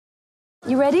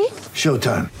You ready?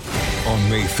 Showtime. On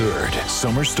May 3rd,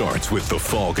 summer starts with The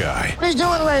Fall Guy. Let's do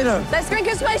it later. Let's drink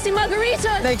a spicy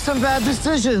margarita. Make some bad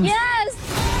decisions. Yes!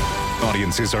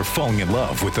 Audiences are falling in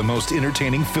love with the most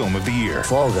entertaining film of the year.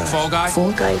 Fall Guy. Fall Guy?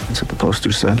 Fall guy. That's what the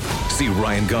poster said. See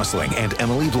Ryan Gosling and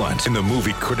Emily Blunt in the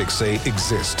movie critics say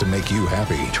exists to make you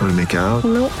happy. Trying to make it out?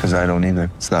 Nope. Because I don't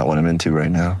either. It's not what I'm into right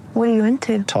now. What are you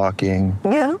into? Talking.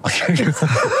 Yeah.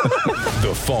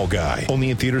 The Fall Guy.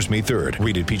 Only in theaters May 3rd.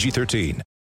 Rated PG-13.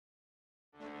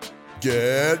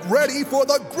 Get ready for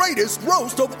the greatest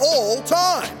roast of all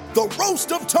time, the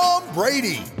Roast of Tom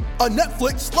Brady, a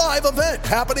Netflix live event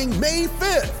happening May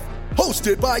 5th.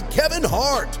 Hosted by Kevin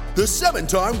Hart, the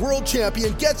 7-time world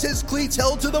champion gets his cleats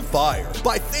held to the fire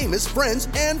by famous friends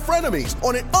and frenemies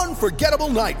on an unforgettable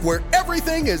night where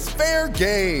everything is fair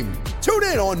game. Tune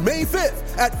in on May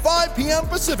 5th at 5 p.m.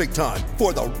 Pacific time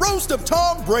for the Roast of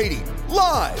Tom Brady,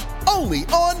 live only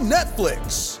on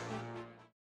Netflix.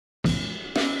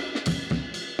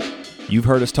 You've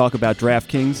heard us talk about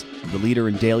DraftKings, the leader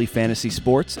in daily fantasy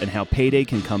sports, and how payday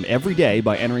can come every day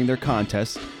by entering their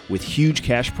contests with huge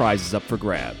cash prizes up for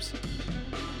grabs.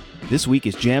 This week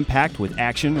is jam-packed with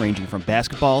action ranging from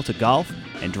basketball to golf,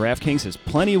 and DraftKings has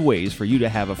plenty of ways for you to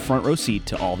have a front row seat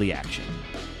to all the action.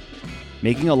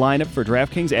 Making a lineup for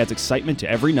DraftKings adds excitement to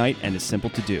every night and is simple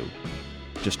to do.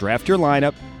 Just draft your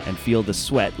lineup and feel the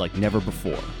sweat like never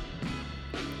before.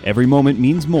 Every moment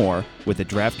means more with a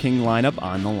DraftKings lineup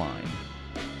on the line.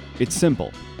 It's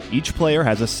simple. Each player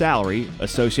has a salary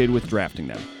associated with drafting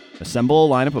them. Assemble a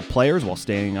lineup of players while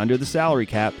staying under the salary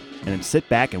cap, and then sit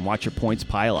back and watch your points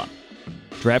pile up.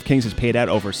 DraftKings has paid out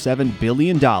over $7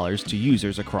 billion to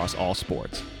users across all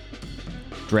sports.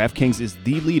 DraftKings is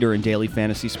the leader in daily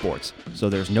fantasy sports, so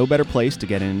there's no better place to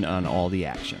get in on all the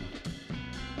action.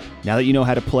 Now that you know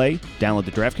how to play, download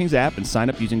the DraftKings app and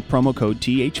sign up using promo code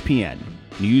THPN.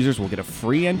 New users will get a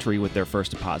free entry with their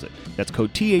first deposit. That's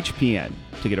code THPN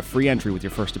to get a free entry with your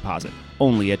first deposit,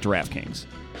 only at DraftKings.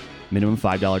 Minimum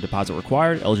 $5 deposit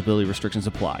required. Eligibility restrictions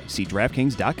apply. See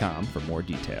DraftKings.com for more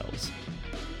details.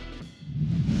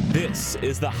 This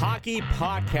is the Hockey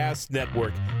Podcast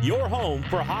Network, your home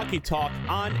for hockey talk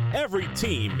on every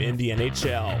team in the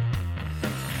NHL.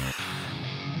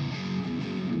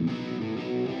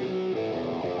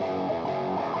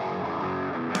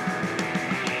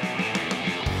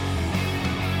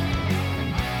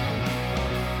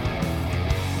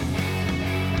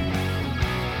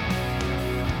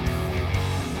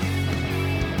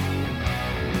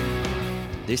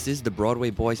 This is the Broadway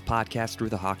Boys podcast through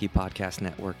the Hockey Podcast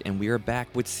Network, and we are back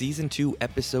with Season 2,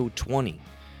 Episode 20,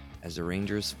 as the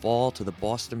Rangers fall to the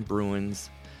Boston Bruins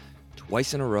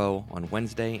twice in a row on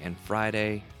Wednesday and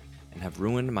Friday, and have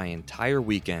ruined my entire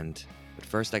weekend. But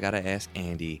first, I gotta ask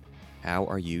Andy, how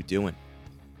are you doing?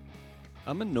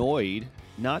 I'm annoyed,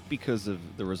 not because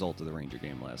of the result of the Ranger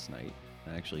game last night.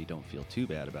 I actually don't feel too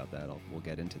bad about that. We'll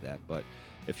get into that. But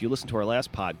if you listen to our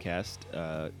last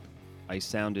podcast, I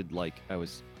sounded like I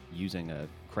was using a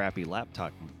crappy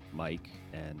laptop mic,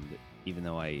 and even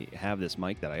though I have this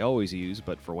mic that I always use,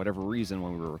 but for whatever reason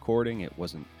when we were recording, it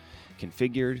wasn't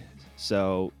configured.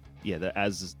 So yeah,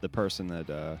 as the person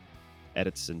that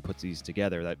edits and puts these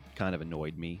together, that kind of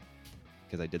annoyed me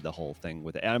because I did the whole thing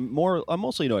with it. And I'm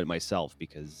mostly annoyed at myself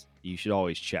because you should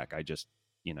always check. I just,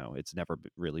 it's never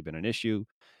really been an issue.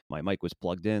 My mic was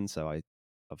plugged in, so I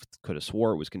could have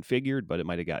swore it was configured, but it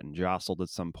might have gotten jostled at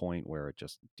some point where it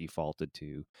just defaulted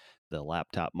to the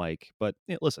laptop mic. But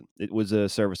listen, it was a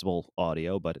serviceable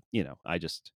audio, but I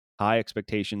just high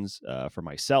expectations for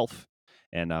myself,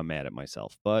 and I'm mad at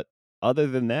myself. But other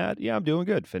than that, yeah, I'm doing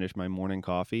good. Finished my morning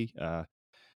coffee.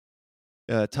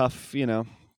 Tough,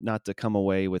 not to come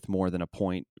away with more than a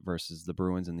point versus the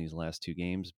Bruins in these last two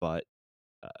games, but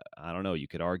I don't know. You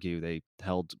could argue they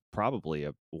held probably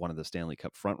one of the Stanley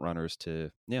Cup frontrunners to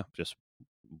just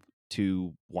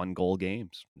 2 1-goal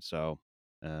games. So,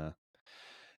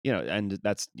 and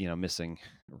that's missing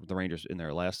the Rangers in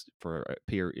their last for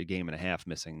a game and a half,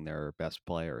 missing their best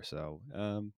player. So,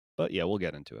 but yeah, we'll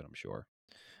get into it, I'm sure.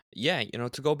 Yeah,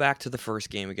 to go back to the first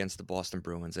game against the Boston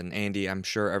Bruins, and Andy, I'm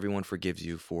sure everyone forgives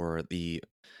you for the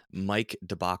Mike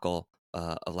debacle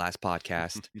of last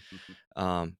podcast.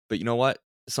 But you know what?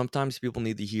 Sometimes people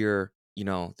need to hear,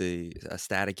 the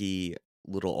staticky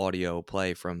little audio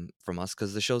play from us,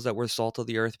 because it shows that we're salt of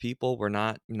the earth people. We're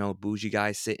not, bougie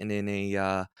guys sitting in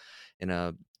a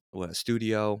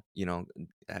studio,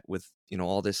 with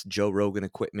all this Joe Rogan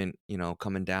equipment,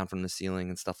 coming down from the ceiling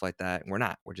and stuff like that. We're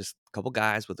not. We're just a couple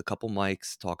guys with a couple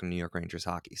mics talking New York Rangers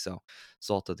hockey. So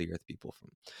salt of the earth people.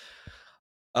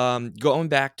 Going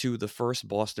back to the first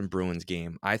Boston Bruins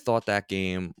game, I thought that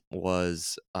game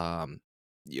was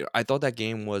I thought that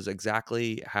game was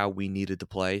exactly how we needed to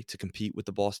play to compete with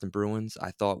the Boston Bruins.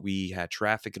 I thought we had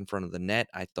traffic in front of the net.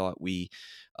 I thought we,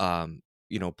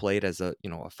 played as a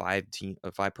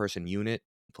 5-person unit,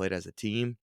 played as a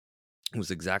team. It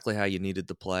was exactly how you needed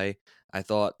to play. I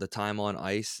thought the time on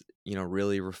ice,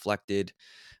 really reflected,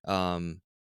 um,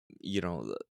 you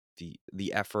know,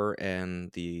 the effort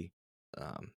and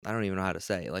I don't even know how to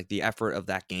say, like, the effort of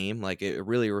that game. Like, it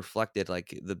really reflected,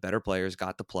 like, the better players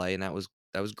got to play, and that was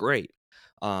great.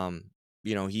 Um,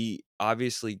 he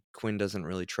obviously, Quinn doesn't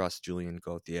really trust Julien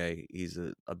Gauthier. He's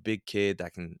a big kid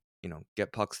that can,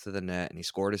 get pucks to the net, and he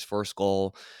scored his first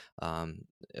goal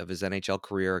of his NHL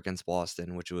career against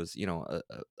Boston, which was,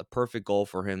 a perfect goal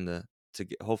for him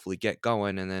hopefully get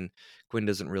going. And then Quinn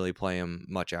doesn't really play him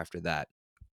much after that.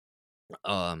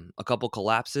 A couple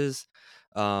collapses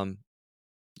um,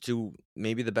 to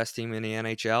maybe the best team in the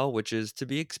NHL, which is to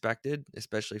be expected,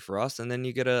 especially for us. And then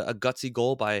you get a gutsy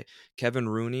goal by Kevin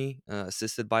Rooney,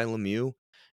 assisted by Lemieux,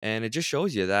 and it just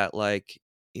shows you that, like,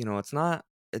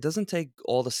 it doesn't take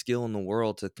all the skill in the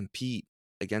world to compete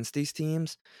against these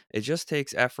teams. It just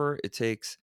takes effort. It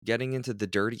takes getting into the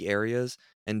dirty areas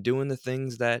and doing the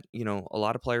things that a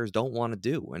lot of players don't want to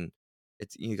do, and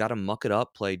you got to muck it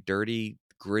up, play dirty,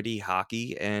 gritty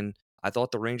hockey, and I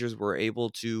thought the Rangers were able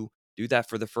to do that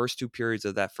for the first two periods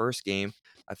of that first game.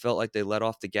 I felt like they let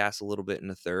off the gas a little bit in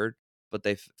the third, but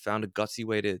they found a gutsy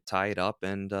way to tie it up,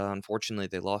 and unfortunately,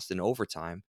 they lost in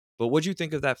overtime. But what'd you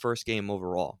think of that first game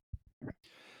overall?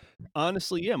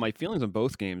 Honestly, yeah, my feelings on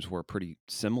both games were pretty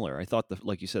similar. I thought,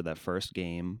 like you said, that first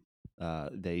game,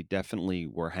 they definitely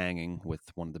were hanging with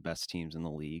one of the best teams in the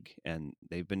league, and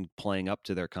they've been playing up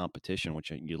to their competition,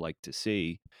 which you like to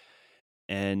see.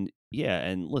 And yeah,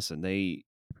 and listen,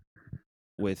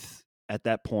 with at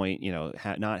that point,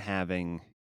 not having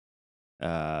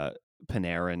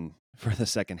Panarin for the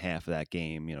second half of that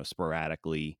game,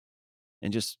 sporadically,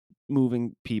 and just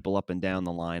moving people up and down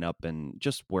the lineup, and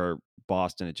just where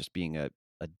Boston, it just being a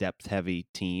depth heavy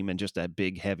team and just a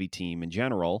big heavy team in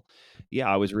general. Yeah,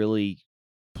 I was really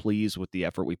pleased with the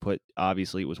effort we put.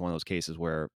 Obviously, it was one of those cases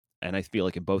where, and I feel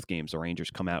like in both games, the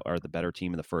Rangers come out are the better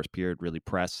team in the first period, really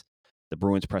press. The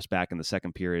Bruins press back in the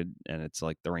second period, and it's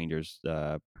like the Rangers,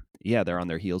 they're on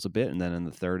their heels a bit, and then in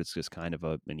the third, it's just kind of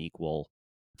an equal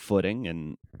footing,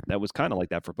 and that was kind of like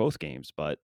that for both games.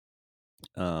 But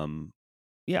um,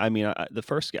 yeah, I mean,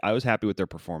 I was happy with their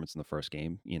performance in the first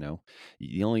game.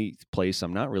 The only place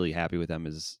I'm not really happy with them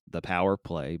is the power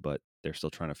play, but they're still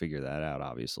trying to figure that out,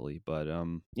 obviously. But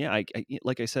yeah, I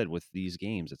like I said, with these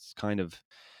games, it's kind of,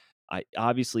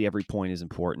 obviously every point is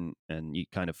important, and you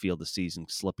kind of feel the season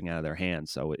slipping out of their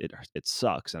hands, so it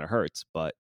sucks and it hurts.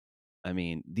 But I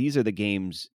mean, these are the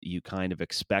games you kind of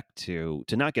expect to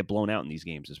not get blown out in these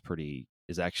games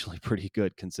is actually pretty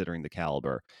good considering the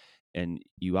caliber. And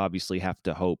you obviously have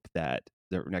to hope that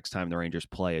the next time the Rangers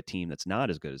play a team that's not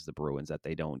as good as the Bruins, that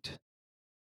they don't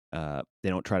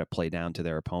try to play down to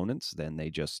their opponents. Then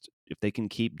if they can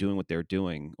keep doing what they're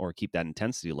doing or keep that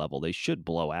intensity level, they should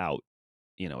blow out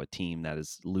a team that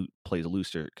plays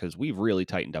looser, because we've really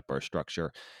tightened up our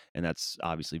structure, and that's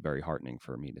obviously very heartening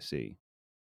for me to see.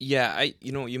 Yeah,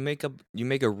 you make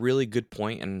a really good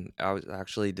point, and I was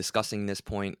actually discussing this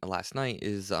point last night.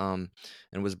 And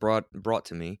was brought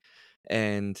to me,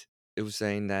 and it was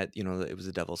saying that it was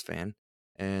a Devils fan,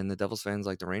 and the Devils fans,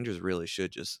 like, the Rangers really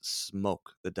should just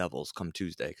smoke the Devils come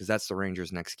Tuesday, because that's the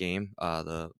Rangers' next game.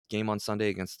 The game on Sunday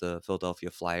against the Philadelphia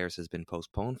Flyers has been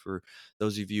postponed, for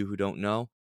those of you who don't know.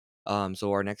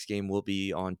 So our next game will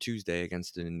be on Tuesday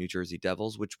against the New Jersey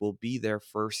Devils, which will be their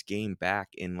first game back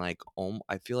in, like,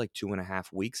 I feel like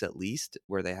 2.5 weeks at least,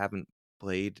 where they haven't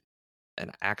played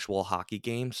an actual hockey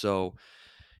game. So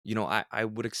I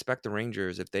would expect the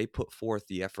Rangers, if they put forth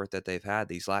the effort that they've had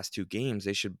these last two games,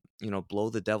 they should, blow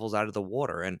the Devils out of the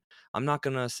water. And I'm not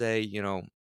gonna say,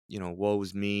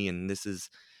 woe's me, and this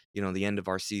is, the end of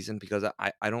our season, because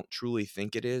I don't truly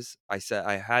think it is.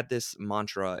 I had this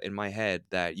mantra in my head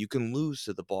that you can lose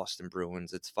to the Boston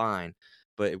Bruins, it's fine.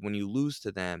 But when you lose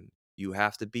to them, you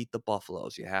have to beat the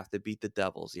Buffaloes, you have to beat the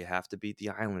Devils, you have to beat the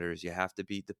Islanders, you have to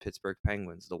beat the Pittsburgh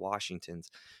Penguins, the Washingtons.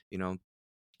 You know,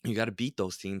 you got to beat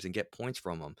those teams and get points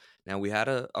from them. Now, we had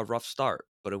a rough start,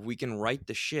 but if we can right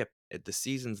the ship, the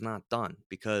season's not done,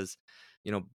 because,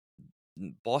 you know,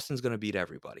 Boston's going to beat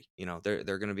everybody.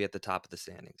 They're going to be at the top of the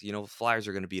standings. Flyers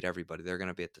are going to beat everybody. They're going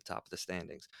to be at the top of the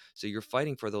standings. So you're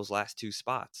fighting for those last two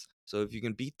spots. So if you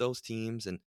can beat those teams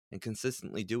and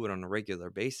consistently do it on a regular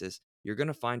basis, you're going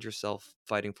to find yourself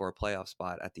fighting for a playoff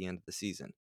spot at the end of the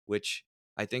season, which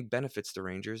I think benefits the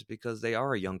Rangers, because they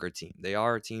are a younger team. They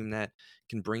are a team that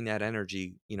can bring that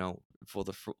energy, for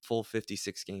the full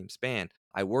 56 game span.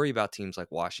 I worry about teams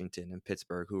like Washington and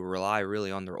Pittsburgh who rely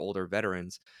really on their older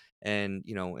veterans. And,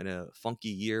 in a funky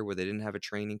year where they didn't have a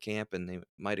training camp and they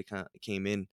might have came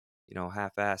in,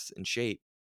 half-assed in shape,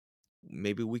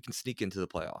 maybe we can sneak into the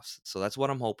playoffs. So that's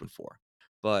what I'm hoping for.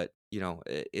 But,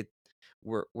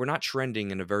 we're not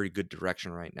trending in a very good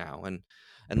direction right now. And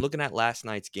looking at last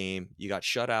night's game, you got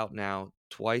shut out now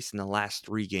twice in the last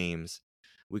 3 games.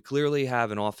 We clearly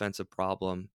have an offensive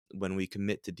problem when we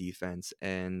commit to defense.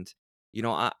 And,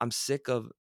 I'm sick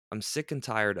and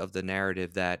tired of the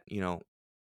narrative that,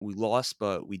 we lost,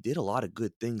 but we did a lot of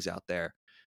good things out there.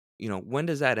 When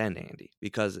does that end, Andy?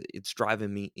 Because it's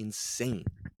driving me insane.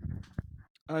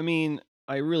 I mean,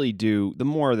 I really do. The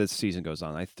more this season goes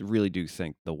on, I really do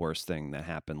think the worst thing that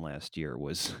happened last year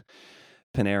was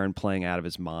Panarin playing out of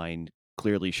his mind.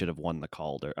 Clearly should have won the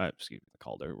Calder.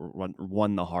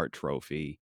 Won the Hart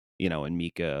Trophy. And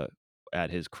Mika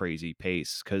at his crazy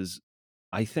pace. Because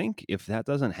I think if that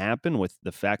doesn't happen, with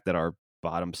the fact that our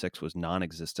bottom 6 was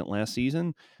non-existent last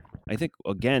season, I think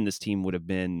again this team would have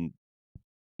been,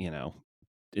 in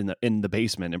the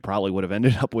basement and probably would have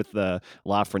ended up with the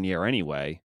Lafreniere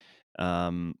anyway.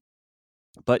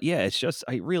 But yeah, it's just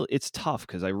it's tough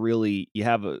because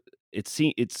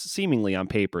it's seemingly on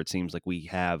paper it seems like we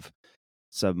have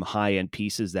some high end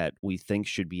pieces that we think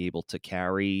should be able to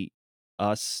carry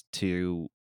us to,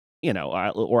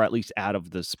 or at least out of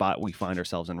the spot we find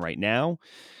ourselves in right now.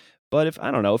 But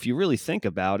if you really think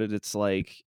about it, it's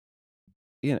like,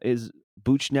 is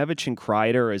Buchnevich and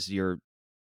Kreider as your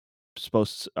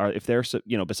supposed to, if they're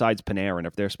besides Panarin,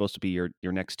 if they're supposed to be your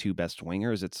next 2 best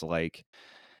wingers, it's like,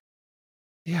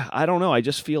 yeah, I don't know. I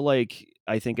just feel like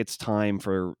I think it's time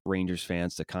for Rangers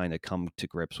fans to kind of come to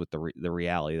grips with the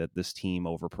reality that this team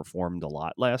overperformed a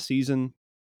lot last season,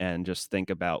 and just think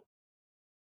about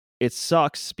it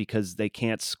sucks because they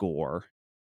can't score.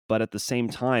 But at the same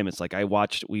time, it's like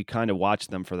we kind of watched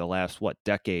them for the last,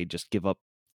 decade, just give up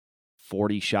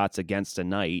 40 shots against a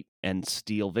night and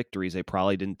steal victories they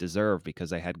probably didn't deserve because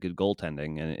they had good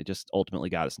goaltending, and it just ultimately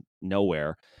got us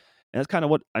nowhere. And that's kind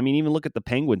of even look at the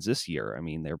Penguins this year. I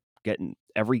mean, they're getting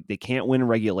they can't win in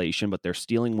regulation, but they're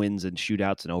stealing wins in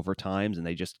shootouts and overtimes, and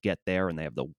they just get there, and they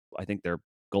have I think their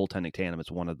goaltending tandem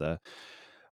is one of the,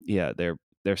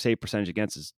 their save percentage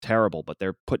against is terrible, but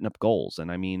they're putting up goals. And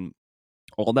I mean,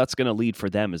 all that's going to lead for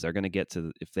them is they're going to get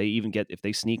to, if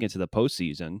they sneak into the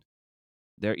postseason,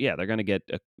 they're going to get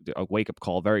a wake-up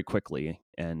call very quickly.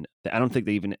 And I don't think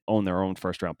they even own their own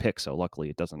first-round pick, so luckily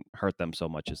it doesn't hurt them so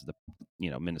much as the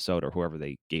Minnesota or whoever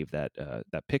they gave that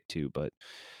pick to. But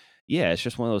yeah, it's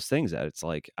just one of those things that it's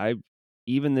like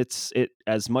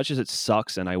as much as it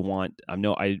sucks, and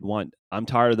I'm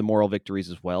tired of the moral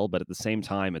victories as well, but at the same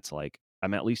time it's like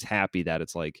I'm at least happy that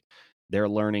it's like they're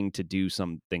learning to do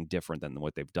something different than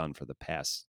what they've done for the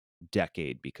past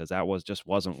decade, because that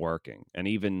wasn't working. And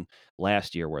even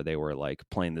last year where they were like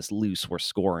playing this loose, we're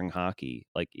scoring hockey,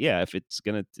 like, yeah, if it's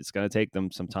gonna take them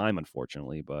some time,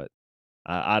 unfortunately. But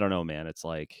I don't know, man. It's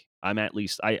like I'm at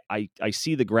least I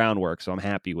see the groundwork, so I'm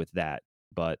happy with that.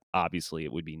 But obviously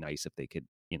it would be nice if they could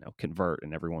convert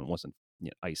and everyone wasn't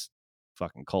ice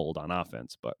fucking cold on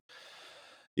offense. But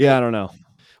yeah, I don't know.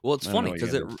 Well, it's funny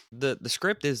because the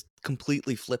script is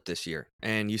completely flipped this year,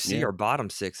 and you see our bottom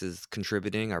 6 is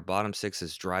contributing. Our bottom 6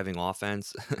 is driving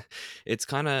offense. It's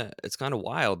kind of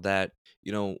wild that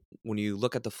when you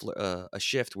look at a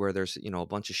shift where there's a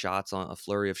bunch of shots, on a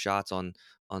flurry of shots on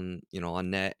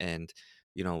net, and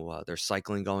there's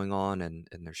cycling going on, and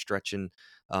they're stretching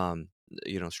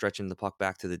the puck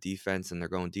back to the defense, and they're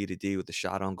going D to D with the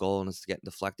shot on goal, and it's getting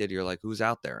deflected. You're like, who's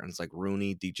out there? And it's like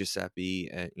Rooney,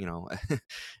 DiGiuseppe,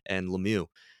 and Lemieux.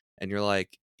 And you're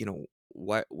like,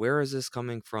 where is this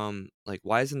coming from? Like,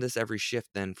 why isn't this every shift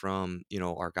then from,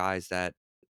 our guys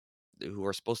who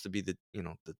are supposed to be the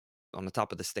on the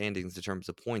top of the standings in terms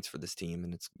of points for this team?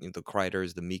 And it's the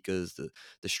Kreiders, the Mikas,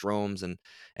 the Stroms, and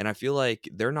I feel like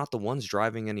they're not the ones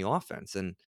driving any offense.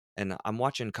 And I'm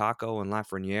watching Kakko and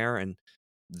Lafreniere, and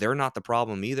they're not the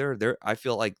problem either. I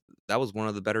feel like that was one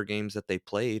of the better games that they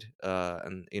played.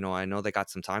 And I know they got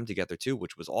some time together too,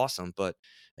 which was awesome. But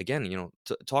again,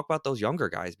 talk about those younger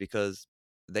guys, because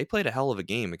they played a hell of a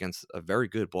game against a very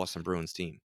good Boston Bruins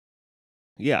team.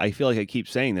 Yeah, I feel like I keep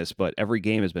saying this, but every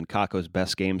game has been Kakko's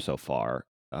best game so far.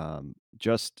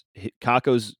 Just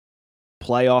Kakko's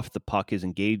play off the puck, his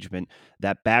engagement,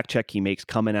 that back check he makes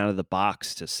coming out of the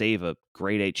box to save a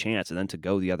grade A chance and then to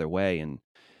go the other way. And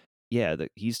yeah,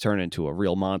 he's turned into a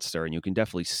real monster, and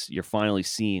you're finally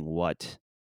seeing what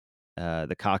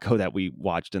the Kakko that we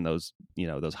watched in those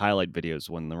highlight videos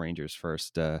when the Rangers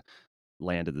first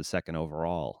landed the second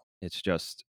overall. It's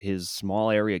just his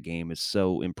small area game is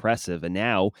so impressive. And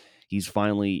now he's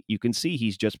finally, you can see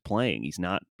he's just playing. He's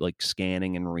not like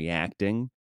scanning and reacting.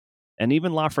 And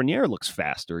even Lafreniere looks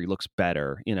faster. He looks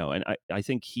better, and I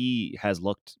think he has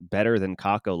looked better than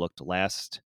Kakko looked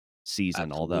last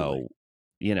season, Absolutely.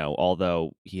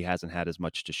 although he hasn't had as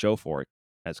much to show for it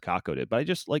as Kakko did. But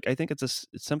I think it's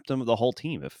a symptom of the whole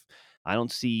team. If I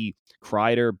don't see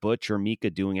Kreider, Butch, or Mika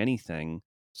doing anything,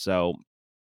 so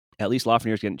at least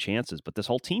Lafreniere's getting chances, but this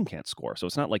whole team can't score. So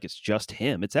it's not like it's just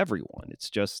him; it's everyone.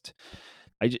 It's just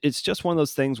one of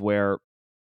those things where,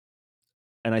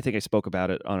 and I think I spoke about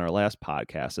it on our last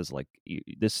podcast, is like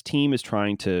this team is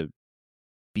trying to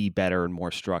be better and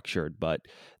more structured, but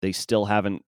they still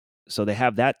haven't. So they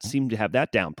seem to have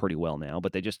that down pretty well now,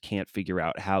 but they just can't figure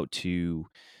out how to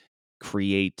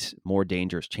create more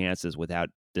dangerous chances without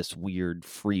this weird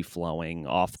free flowing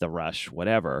off the rush,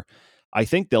 whatever. I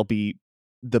think they'll be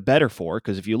the better for,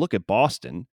 because if you look at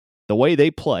Boston, the way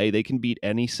they play, they can beat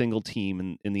any single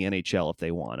team in the NHL if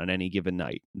they want on any given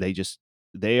night. They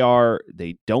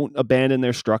don't abandon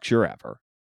their structure ever.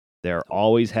 They're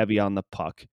always heavy on the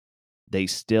puck. They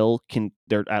still can,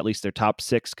 at least their top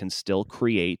six can still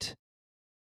create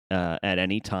at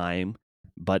any time.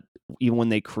 But even when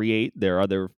they create, there are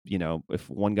other, if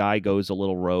one guy goes a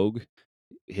little rogue,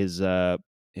 one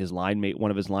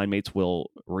of his line mates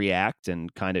will react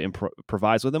and kind of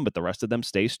improvise with him, but the rest of them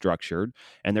stay structured,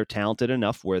 and they're talented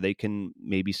enough where they can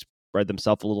maybe spread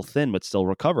themselves a little thin, but still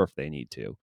recover if they need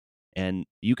to. And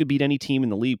you could beat any team in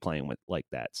the league playing with like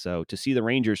that. So to see the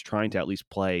Rangers trying to at least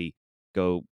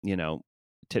go,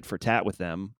 tit for tat with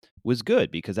them was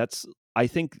good, because that's, I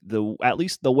think, at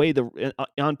least the way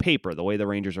on paper, the way the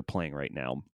Rangers are playing right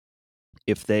now,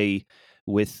 if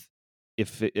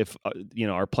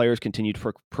our players continue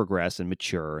to progress and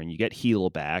mature, and you get Heel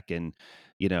back, and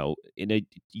in a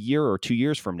year or 2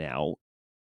 years from now,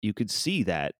 you could see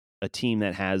that a team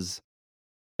that has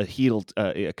a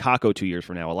Kakko 2 years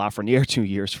from now, a Lafreniere 2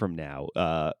 years from now,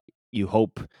 you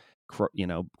hope,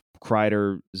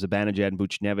 Kreider, Zibanejad, and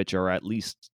Buchnevich are at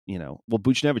least,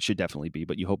 Buchnevich should definitely be,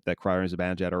 but you hope that Kreider and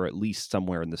Zibanejad are at least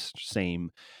somewhere in the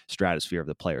same stratosphere of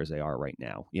the players they are right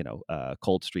now,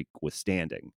 cold streak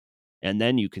withstanding. And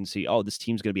then you can see, this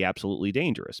team's going to be absolutely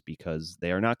dangerous, because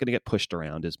they are not going to get pushed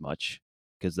around as much,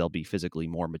 because they'll be physically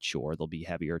more mature. They'll be a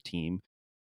heavier team.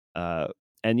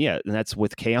 And that's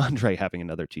with K'Andre having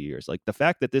another 2 years. Like, the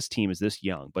fact that this team is this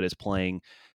young, but is playing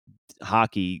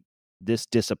hockey this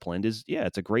disciplined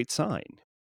it's a great sign.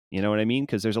 You know what I mean?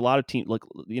 Because there's a lot of teams,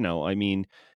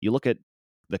 you look at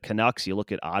the Canucks, you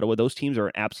look at Ottawa, those teams are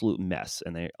an absolute mess,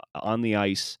 and they're on the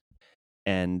ice.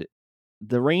 And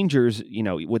the Rangers,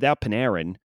 without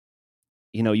Panarin,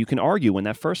 you can argue when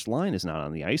that first line is not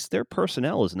on the ice, their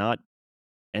personnel is not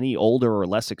any older or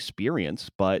less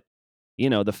experienced, but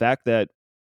the fact that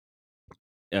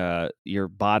your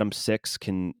bottom six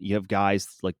you have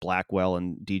guys like Blackwell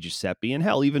and DiGiuseppe, and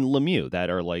hell, even Lemieux, that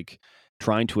are like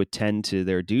trying to attend to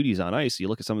their duties on ice. You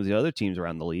look at some of the other teams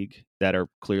around the league that are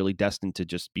clearly destined to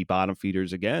just be bottom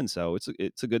feeders again. So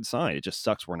it's a good sign. It just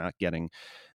sucks we're not getting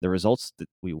the results that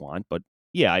we want. But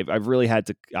yeah, I've really had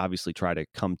to obviously try to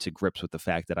come to grips with the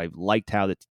fact that I've liked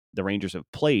how the Rangers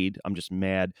have played. I'm just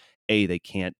mad, they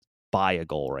can't buy a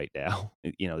goal right now.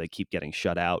 They keep getting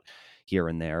shut out here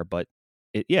and there, but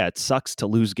it sucks to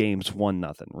lose games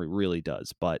 1-0. It really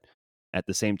does. But at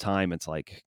the same time, it's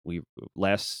like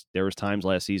there was times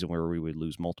last season where we would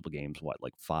lose multiple games,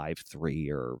 like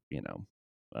 5-3 or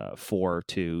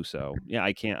 4-2. So yeah,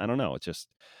 I don't know. I just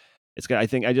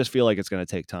feel like it's going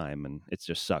to take time, and it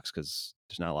just sucks because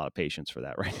there's not a lot of patience for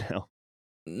that right now.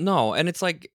 No, and it's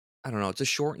like, I don't know, it's a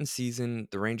shortened season.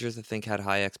 The Rangers, I think, had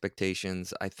high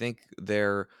expectations. I think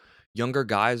their younger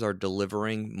guys are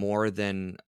delivering more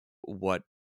than what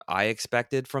I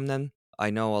expected from them. I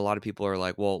know a lot of people are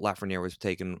like, well, Lafreniere was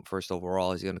taken first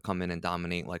overall. He's going to come in and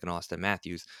dominate like an Austin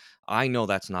Matthews. I know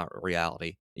that's not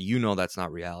reality. That's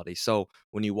not reality. So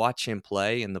when you watch him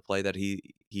play, and the play that he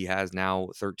has now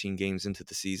 13 games into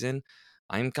the season,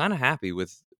 I'm kind of happy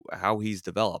with how he's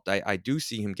developed. I do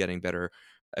see him getting better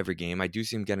every game. I do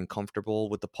see him getting comfortable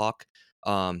with the puck.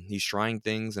 He's trying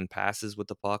things and passes with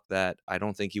the puck that I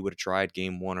don't think he would have tried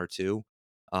game 1 or 2.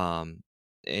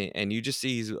 And you just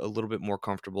see he's a little bit more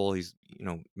comfortable. He's,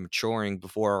 maturing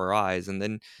before our eyes. And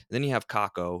then you have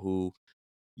Kakko, who,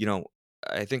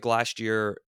 I think last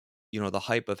year, the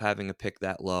hype of having a pick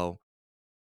that low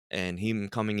and him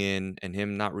coming in and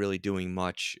him not really doing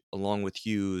much, along with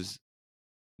Hughes,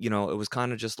 it was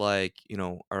kind of just like,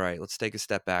 all right, let's take a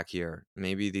step back here.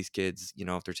 Maybe these kids,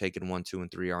 if they're taking 1, 2, and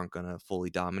 3, aren't going to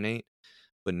fully dominate.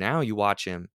 But now you watch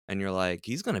him and you're like,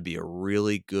 he's going to be a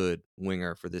really good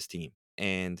winger for this team.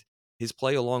 And his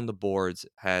play along the boards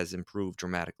has improved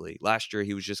dramatically. Last year,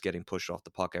 he was just getting pushed off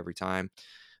the puck every time.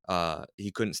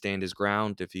 He couldn't stand his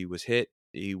ground. If he was hit,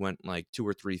 he went like 2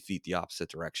 or 3 feet the opposite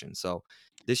direction. So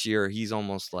this year, he's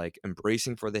almost like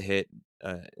embracing for the hit,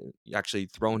 actually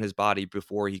throwing his body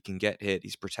before he can get hit.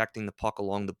 He's protecting the puck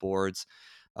along the boards.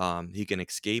 He can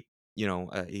escape.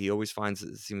 He always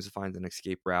seems to find an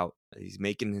escape route. He's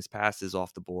making his passes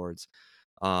off the boards.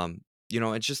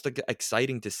 It's just like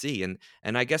exciting to see.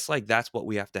 And I guess like that's what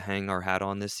we have to hang our hat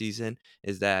on this season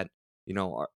is that,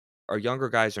 our younger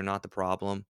guys are not the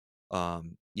problem.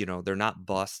 They're not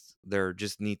busts. They're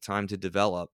just need time to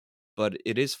develop. But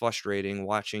it is frustrating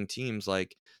watching teams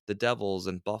like the Devils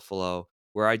and Buffalo,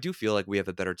 where I do feel like we have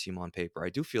a better team on paper. I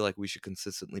do feel like we should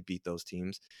consistently beat those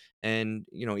teams. And,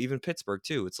 even Pittsburgh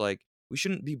too. It's like we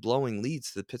shouldn't be blowing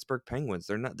leads to the Pittsburgh Penguins.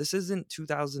 They're not, this isn't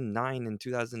 2009 and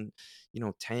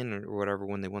 2010 or whatever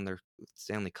when they won their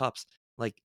Stanley Cups.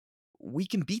 Like, we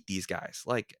can beat these guys.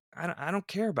 Like, I don't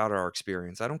care about our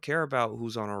experience. I don't care about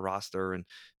who's on our roster and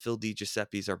Phil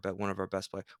DiGiuseppe's one of our best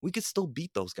players. We could still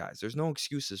beat those guys. There's no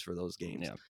excuses for those games.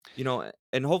 Yeah.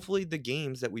 And hopefully the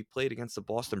games that we played against the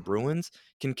Boston Bruins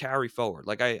can carry forward.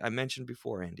 Like I mentioned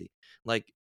before, Andy,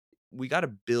 like we got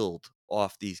to build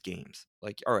off these games.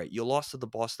 Like, all right, you lost to the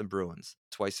Boston Bruins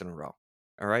twice in a row.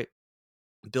 All right,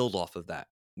 build off of that.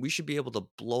 We should be able to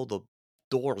blow the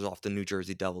doors off the New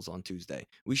Jersey Devils on Tuesday.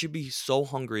 We should be so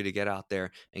hungry to get out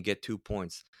there and get 2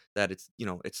 points that it's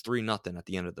 3-0 at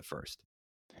the end of the first.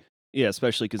 Yeah,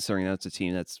 especially considering that's a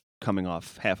team that's coming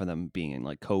off half of them being in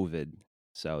like COVID,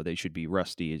 so they should be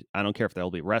rusty. I don't care if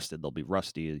they'll be rested; they'll be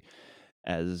rusty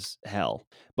as hell.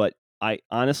 But I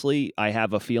honestly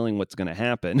have a feeling what's going to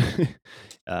happen,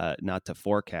 not to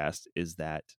forecast, is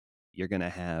that you're going to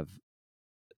have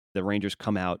the Rangers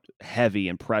come out heavy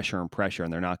and pressure,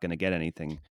 and they're not going to get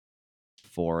anything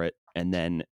for it. And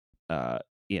then,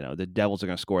 the Devils are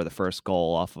going to score the first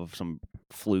goal off of some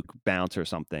fluke bounce or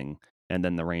something. And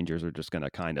then the Rangers are just going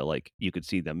to kind of like, you could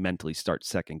see them mentally start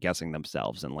second guessing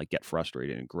themselves and like get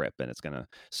frustrated and grip, and it's going to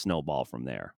snowball from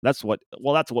there. That's what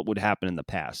would happen in the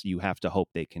past. You have to hope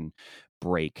they can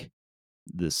break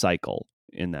the cycle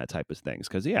in that type of things.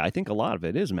 Cause I think a lot of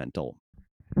it is mental.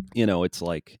 It's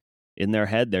like in their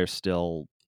head, they're still,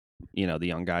 the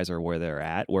young guys are where they're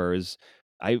at. Whereas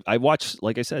I watched,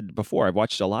 like I said before, I've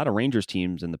watched a lot of Rangers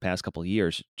teams in the past couple of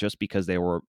years just because they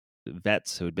were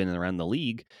vets who had been around the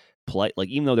league. Play like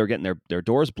even though they're getting their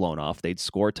doors blown off, they'd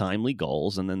score timely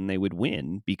goals and then they would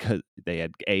win because they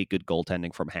had A, good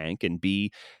goaltending from Hank, and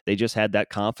B, they just had that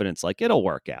confidence, like it'll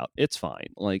work out, it's fine.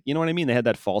 Like, you know what I mean? They had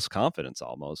that false confidence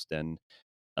almost, and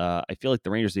I feel like the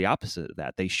Rangers are the opposite of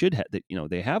that. They should have,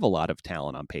 they have a lot of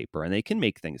talent on paper and they can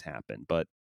make things happen, but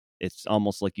it's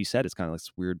almost like you said, it's kind of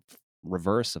this weird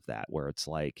reverse of that where it's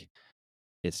like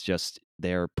it's just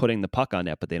they're putting the puck on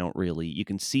net, but they don't really. You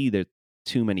can see that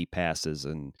too many passes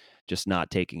and just not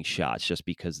taking shots just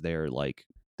because they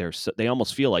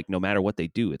almost feel like no matter what they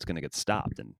do, it's going to get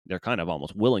stopped, and they're kind of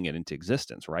almost willing it into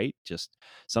existence, right? Just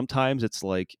sometimes it's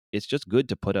like it's just good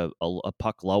to put a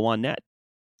puck low on net.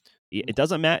 It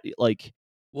doesn't matter. Like,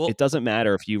 it doesn't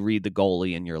matter if you read the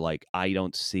goalie and you're like, I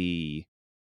don't see.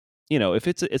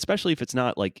 Especially if it's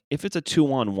not like if it's a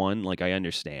 2-on-1, like I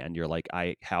understand you're like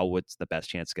what's the best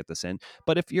chance to get this in?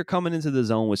 But if you're coming into the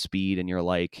zone with speed and you're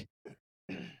like,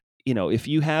 if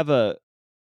you have an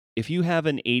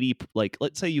 80, like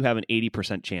let's say you have an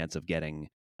 80% chance of getting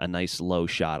a nice low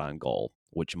shot on goal,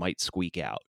 which might squeak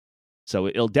out. So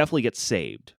it'll definitely get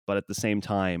saved, but at the same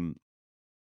time,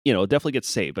 it'll definitely get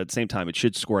saved, but at the same time, it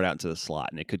should squirt out into the slot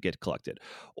and it could get collected.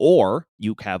 Or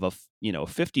you have a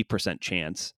 50%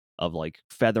 chance of like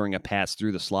feathering a pass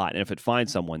through the slot, and if it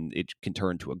finds someone, it can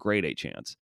turn to a grade A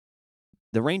chance.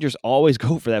 The Rangers always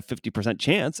go for that 50%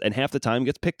 chance, and half the time it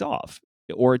gets picked off,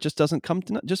 or it just doesn't come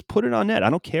to. Just put it on net.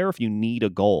 I don't care if you need a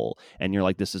goal, and you're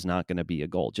like, this is not going to be a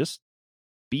goal. Just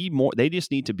be more. They just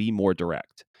need to be more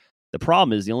direct. The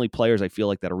problem is the only players I feel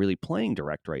like that are really playing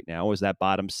direct right now is that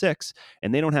bottom six,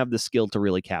 and they don't have the skill to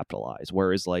really capitalize.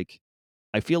 Whereas, like,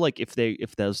 I feel like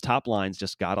if those top lines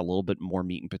just got a little bit more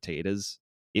meat and potatoes,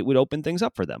 it would open things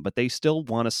up for them. But they still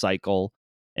want to cycle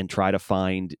and try to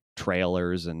find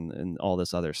trailers and all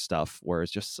this other stuff.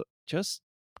 Whereas just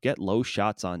get low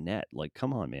shots on net. Like,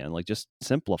 come on, man. Like, just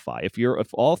simplify. If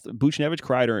all Buchnevich,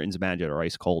 Kreider, and Zibanejad are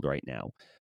ice cold right now,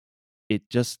 it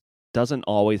just doesn't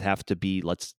always have to be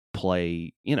let's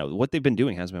play. What they've been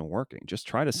doing has been working. Just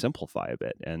try to simplify a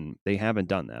bit, and they haven't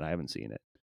done that. I haven't seen it.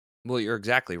 Well, you're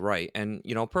exactly right. And,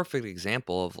 perfect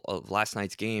example of last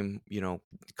night's game,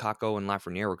 Kako and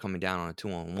Lafreniere were coming down on a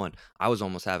 2-on-1. I was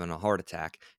almost having a heart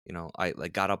attack. I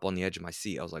like got up on the edge of my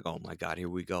seat. I was like, oh my God, here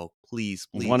we go. Please,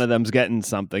 One please. of them's getting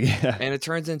something. Yeah. And it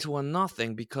turns into a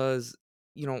nothing because,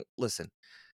 listen,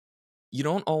 you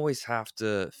don't always have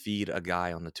to feed a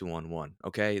guy on the 2-on-1.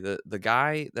 Okay. The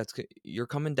guy you're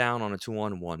coming down on a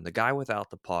 2-on-1, the guy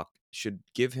without the puck should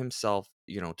give himself,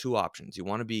 two options. You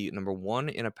want to be number one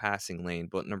in a passing lane,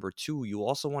 but number two, you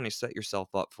also want to set yourself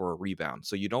up for a rebound.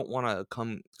 So you don't want to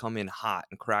come in hot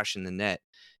and crash in the net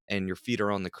and your feet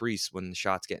are on the crease when the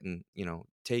shot's getting,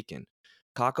 taken.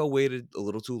 Kako waited a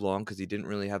little too long because he didn't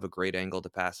really have a great angle to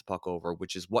pass the puck over,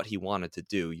 which is what he wanted to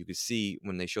do. You could see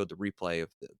when they showed the replay of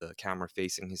the camera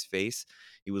facing his face,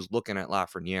 he was looking at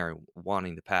Lafreniere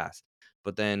wanting to pass.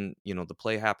 But then, the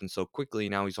play happened so quickly.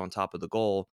 Now he's on top of the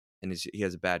goal and he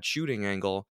has a bad shooting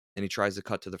angle and he tries to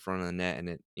cut to the front of the net and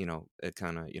it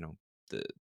kind of,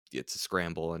 it's a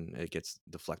scramble and it gets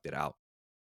deflected out.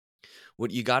 What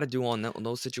you got to do on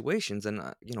those situations, and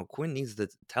Quinn needs to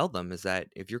tell them, is that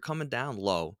if you're coming down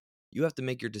low, you have to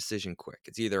make your decision quick.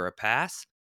 It's either a pass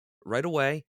right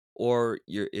away, or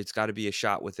it's got to be a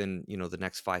shot within the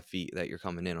next 5 feet that you're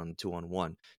coming in on the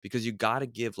 2-on-1, because you got to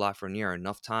give Lafreniere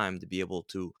enough time to be able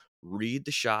to read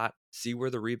the shot, see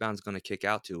where the rebound's going to kick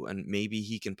out to, and maybe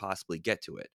he can possibly get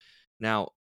to it. Now,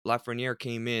 Lafreniere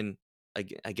came in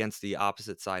against the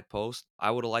opposite side post.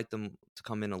 I would have liked them to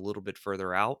come in a little bit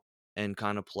further out and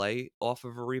kind of play off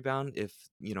of a rebound. If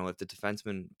the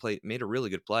defenseman made a really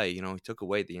good play, he took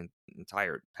away the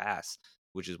entire pass,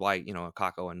 which is why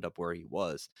Kako ended up where he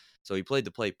was. So he played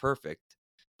the play perfect.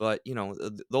 But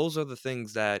those are the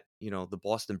things that the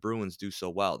Boston Bruins do so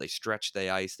well. They stretch the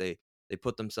ice. They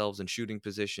put themselves in shooting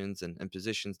positions and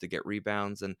positions to get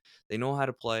rebounds, and they know how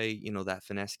to play that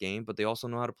finesse game. But they also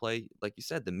know how to play, like you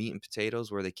said, the meat and potatoes,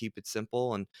 where they keep it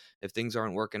simple. And if things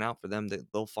aren't working out for them,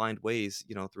 they'll find ways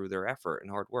through their effort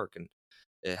and hard work. And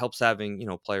it helps having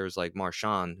players like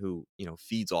Marchand who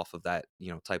feeds off of that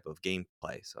type of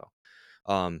gameplay. So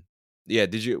yeah,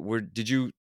 did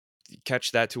you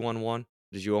catch that 2-on-1?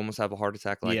 Did you almost have a heart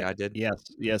attack like Yeah. I did?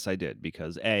 Yes, I did,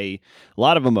 because a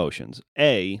lot of emotions.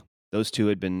 Those two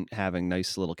had been having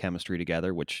nice little chemistry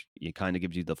together, which kind of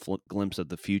gives you the glimpse of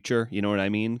the future. You know what I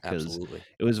mean? Because Absolutely.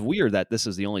 it was weird that this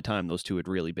is the only time those two had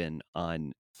really been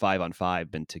on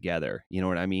 5-on-5, been together. You know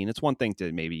what I mean? It's one thing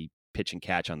to maybe pitch and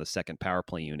catch on the second power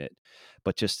play unit,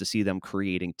 but just to see them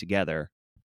creating together,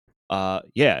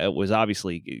 it was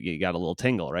obviously, you got a little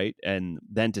tingle, right? And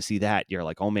then to see that, you're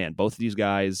like, oh man, both of these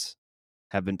guys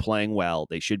have been playing well.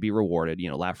 They should be rewarded.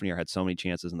 Lafreniere had so many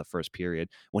chances in the first period.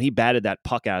 When he batted that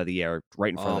puck out of the air right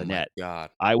in front of the net,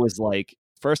 God. I was like,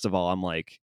 first of all, I'm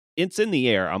like, it's in the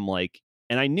air. I'm like,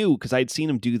 and I knew because I'd seen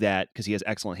him do that because he has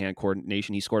excellent hand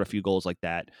coordination. He scored a few goals like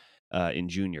that in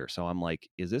junior. So I'm like,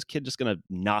 is this kid just going to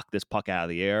knock this puck out of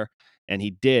the air? And he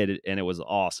did, and it was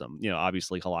awesome.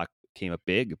 Obviously Halak came up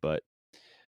big, but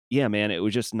yeah, man, it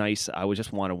was just nice. I was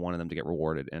just wanted one of them to get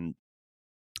rewarded. And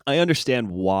I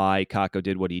understand why Kako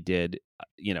did what he did.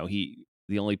 The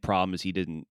only problem is he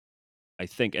didn't, I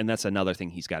think, and that's another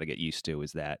thing he's got to get used to,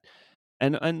 is that,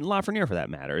 and Lafreniere for that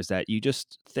matter, is that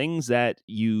things that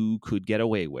you could get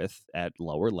away with at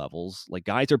lower levels, like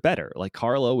guys are better. Like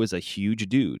Carlo is a huge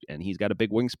dude and he's got a big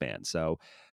wingspan. So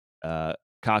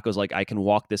Kako's like, I can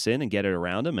walk this in and get it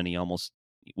around him, and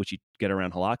which he get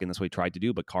around Halak, and that's what he tried to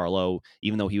do. But Carlo,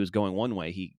 even though he was going one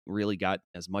way, he really got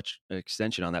as much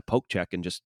extension on that poke check and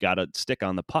just got a stick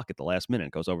on the puck at the last minute.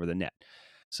 It goes over the net.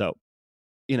 So,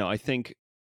 I think,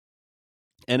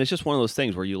 and it's just one of those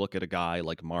things where you look at a guy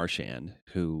like Marchand,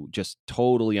 who just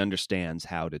totally understands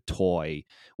how to toy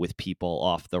with people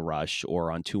off the rush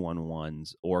or on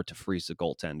 2-on-1s or to freeze the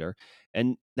goaltender.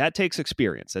 And that takes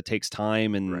experience. That takes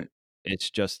time. And Right.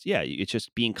 it's just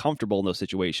being comfortable in those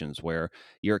situations where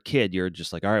you're a kid. You're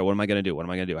just like, all right, what am I going to do? What am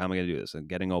I going to do? How am I going to do this? And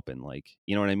getting open, like,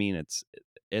 you know what I mean?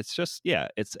 It's just,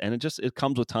 it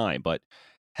comes with time. But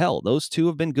hell, those two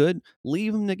have been good.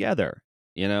 Leave them together,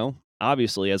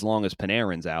 Obviously, as long as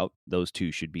Panarin's out, those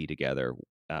two should be together.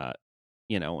 And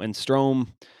Strome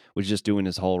was just doing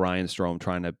his whole Ryan Strome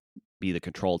trying to be the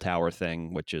control tower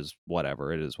thing, which is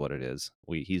whatever. It is what it is.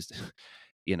 He's,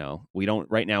 we don't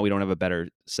have a better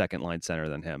second line center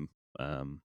than him.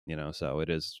 So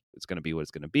it's going to be what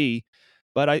it's going to be.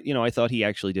 But I thought he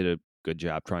actually did a good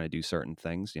job trying to do certain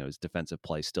things. His defensive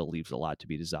play still leaves a lot to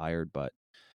be desired, but,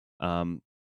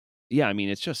 yeah, I mean,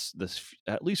 it's just this,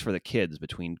 at least for the kids,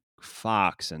 between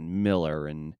Fox and Miller.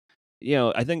 And,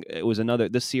 I think it was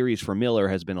this series for Miller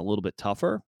has been a little bit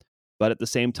tougher, but at the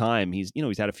same time, he's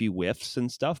had a few whiffs and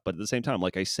stuff. But at the same time,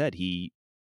 like I said, he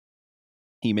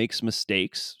He makes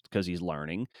mistakes because he's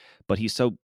learning, but he's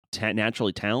so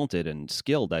naturally talented and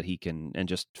skilled that he can, and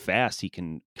just fast, he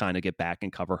can kind of get back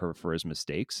and cover her for his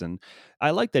mistakes. And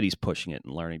I like that he's pushing it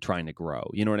and learning, trying to grow.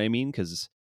 You know what I mean? Because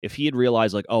if he had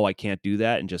realized like, oh, I can't do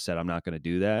that, and just said, I'm not going to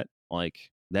do that, like,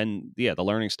 then yeah, the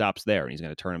learning stops there, and he's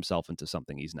going to turn himself into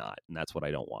something he's not. And that's what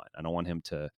I don't want. I don't want him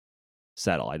to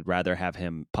settle. I'd rather have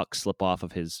him puck slip off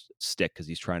of his stick because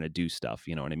he's trying to do stuff.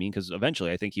 You know what I mean? Because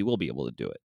eventually I think he will be able to do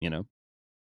it, you know?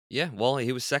 Yeah, well,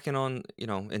 he was second on,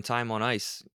 in time on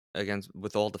ice against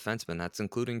with all defensemen. That's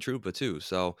including Trouba too.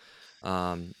 So,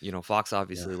 Fox Yeah.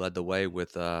 obviously led the way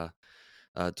with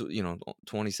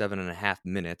 27 and a half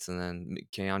minutes, and then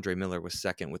Keandre Miller was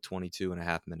second with 22 and a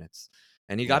half minutes.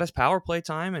 And he got Yeah. his power play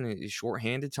time and his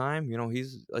shorthanded time.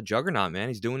 He's a juggernaut, man.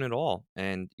 He's doing it all.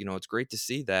 And, it's great to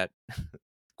see that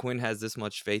Quinn has this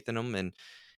much faith in him.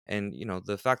 And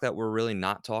the fact that we're really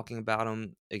not talking about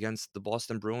him against the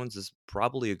Boston Bruins is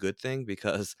probably a good thing,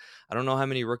 because I don't know how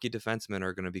many rookie defensemen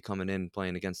are going to be coming in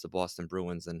playing against the Boston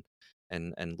Bruins and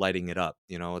lighting it up.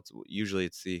 It's usually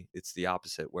it's the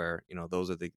opposite, where those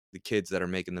are the kids that are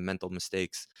making the mental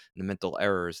mistakes and the mental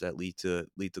errors that lead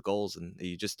to goals, and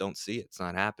you just don't see it. It's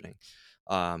not happening.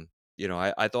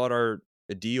 I thought our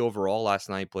D overall last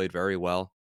night played very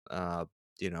well. I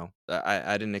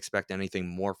didn't expect anything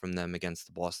more from them against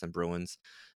the Boston Bruins.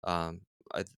 Um,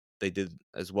 they did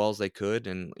as well as they could,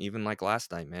 and even like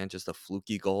last night, man, just a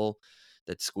fluky goal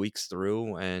that squeaks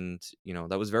through, and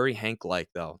that was very Hank-like,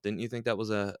 though. Didn't you think that was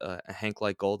a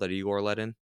Hank-like goal that Igor let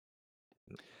in?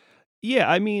 Yeah,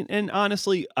 I mean, and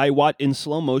honestly, I watch in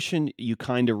slow motion, you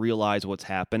kind of realize what's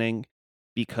happening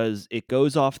because it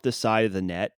goes off the side of the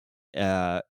net,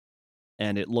 uh,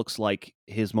 and it looks like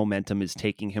his momentum is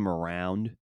taking him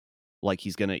around, like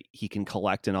he can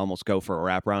collect and almost go for a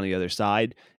wrap around the other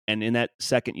side. And in that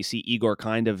second, you see Igor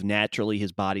kind of naturally,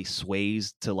 his body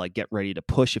sways to like get ready to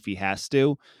push if he has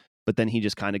to, but then he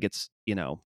just kind of gets,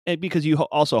 and because you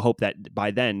also hope that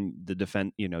by then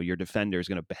your defender is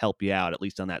going to help you out at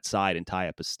least on that side and tie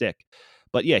up a stick.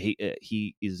 But yeah,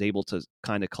 he is able to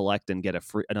kind of collect and get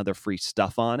another free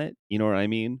stuff on it. You know what I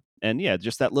mean? And yeah,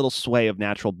 just that little sway of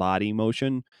natural body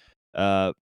motion.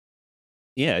 Uh,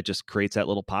 yeah, it just creates that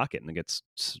little pocket and it gets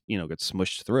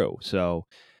smushed through. So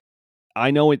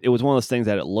I know it was one of those things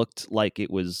that it looked like it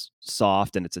was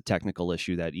soft, and it's a technical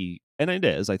issue and it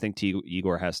is. I think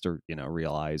Igor has to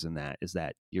realize, and that is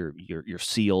that you're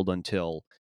sealed until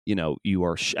you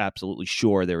are absolutely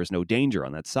sure there is no danger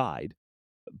on that side.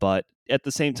 But at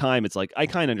the same time, it's like I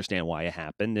kind of understand why it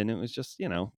happened, and it was just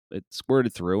it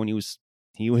squirted through, and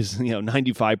he was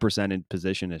 95% in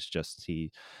position. It's just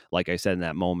like I said in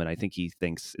that moment, I think he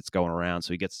thinks it's going around,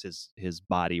 so he gets his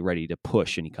body ready to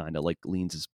push, and he kind of like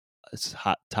leans his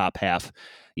hot top half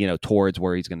towards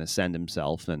where he's going to send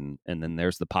himself, and then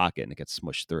there's the pocket, and it gets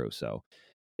smushed through. So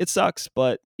it sucks,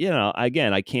 but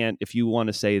again, I can't. If you want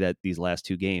to say that these last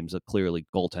two games, clearly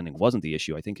goaltending wasn't the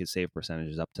issue, I think his save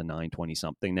percentage is up to 920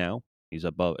 something now. He's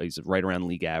right around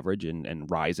league average and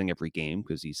rising every game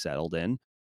because he's settled in.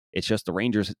 It's just the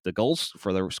Rangers, the goals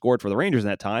scored for the Rangers in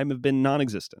that time have been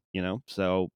non-existent,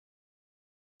 so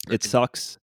it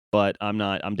sucks, but I'm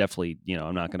definitely,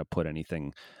 I'm not going to put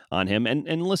anything on him.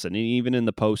 And listen, even in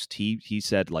the post, he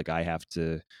said, like, I have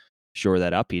to shore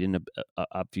that up. He didn't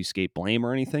obfuscate blame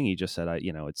or anything. He just said,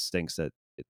 it stinks that,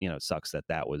 it sucks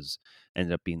that was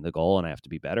ended up being the goal, and I have to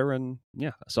be better. And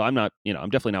yeah, so I'm not, I'm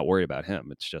definitely not worried about him.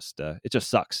 It's just, it just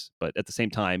sucks. But at the same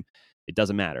time, it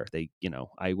doesn't matter. They,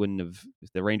 I wouldn't have,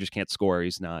 if the Rangers can't score,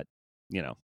 he's not,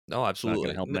 No, it's not absolutely. going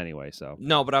to help him anyway. So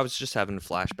No, but I was just having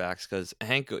flashbacks because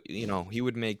Hank, he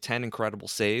would make 10 incredible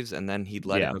saves, and then he'd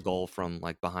let in a goal from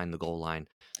like behind the goal line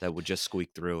that would just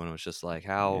squeak through, and it was just like,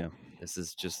 this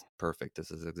is just perfect. This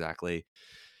is exactly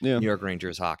New York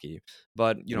Rangers hockey.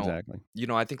 But exactly.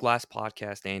 I think last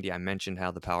podcast, Andy, I mentioned how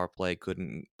the power play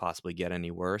couldn't possibly get any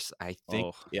worse. I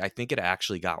think it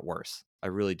actually got worse. I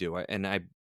really do. And I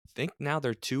think now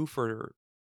they're 2 for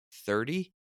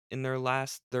 30 in their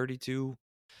last 32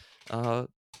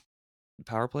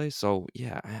 power plays. So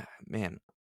yeah, man,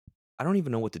 I don't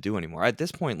even know what to do anymore. At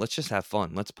this point, let's just have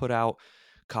fun. Let's put out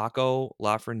Kakko,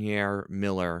 Lafreniere,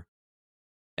 Miller,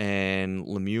 and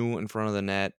Lemieux in front of the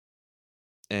net,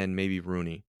 and maybe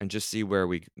Rooney, and just see where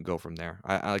we go from there.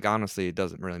 I like, honestly, it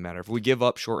doesn't really matter if we give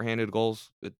up shorthanded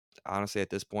goals. Honestly, at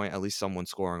this point, at least someone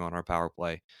scoring on our power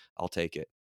play, I'll take it.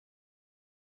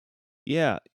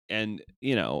 Yeah, and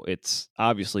it's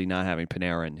obviously not having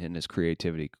Panarin and his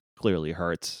creativity clearly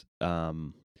hurts.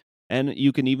 And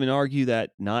you can even argue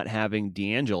that not having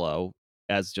D'Angelo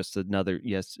as just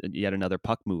yet another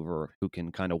puck mover who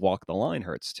can kind of walk the line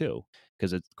hurts too,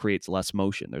 because it creates less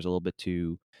motion. There's a little bit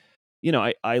too,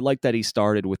 I like that he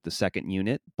started with the second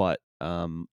unit, but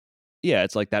yeah,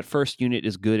 it's like that first unit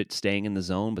is good at staying in the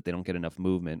zone, but they don't get enough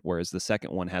movement, whereas the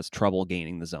second one has trouble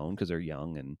gaining the zone because they're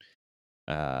young and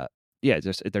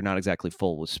they're not exactly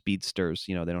full with speedsters.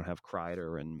 They don't have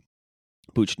Kreider and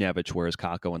Buchnevich, whereas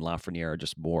Kakko and Lafreniere are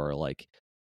just more like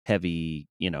heavy,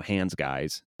 hands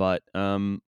guys. But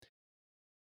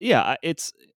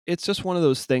it's just one of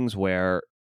those things where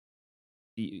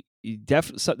they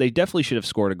definitely should have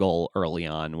scored a goal early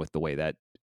on with the way that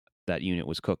unit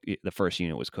was the first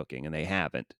unit was cooking, and they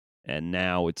haven't. And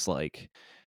now it's like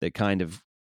they're kind of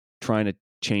trying to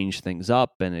change things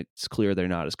up, and it's clear they're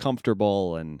not as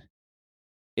comfortable. And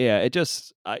yeah, it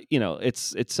just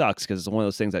it sucks because it's one of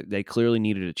those things that they clearly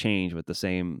needed to change. With the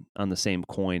same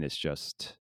coin, it's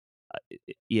just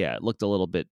it looked a little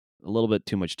bit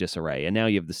too much disarray. And now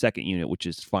you have the second unit, which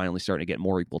is finally starting to get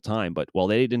more equal time. But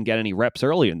they didn't get any reps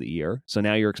early in the year, so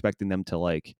now you're expecting them to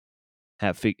like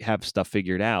have stuff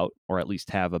figured out, or at least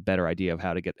have a better idea of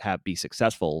how to be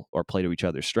successful or play to each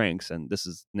other's strengths. And this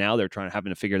is now they're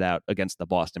having to figure it out against the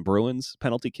Boston Bruins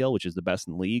penalty kill, which is the best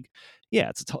in the league. Yeah,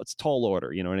 it's a tall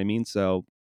order. You know what I mean? So,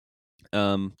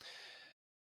 I'm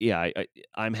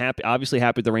happy. Obviously,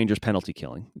 happy with the Rangers penalty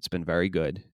killing. It's been very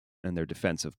good, and their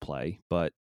defensive play,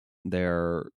 but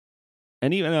even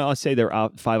I'll say their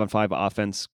 5-on-5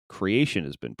 offense creation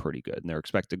has been pretty good, and their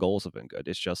expected goals have been good.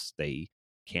 It's just they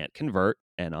can't convert,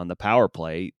 and on the power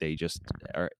play they just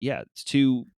are. It's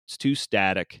too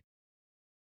static.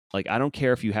 Like, I don't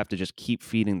care if you have to just keep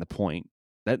feeding the point.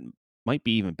 That might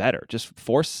be even better. Just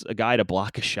force a guy to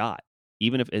block a shot,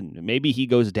 even if maybe he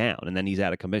goes down and then he's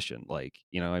out of commission. Like,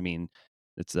 I mean,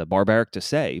 it's barbaric to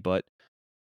say, but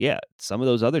yeah, some of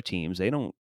those other teams, they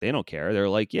don't care. They're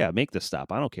like, yeah, make the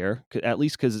stop. I don't care. At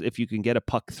least because if you can get a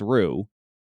puck through.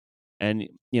 And,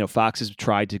 Fox has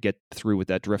tried to get through with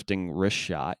that drifting wrist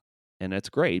shot, and that's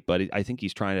great. But I think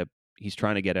he's trying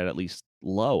to get it at least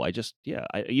low.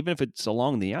 Even if it's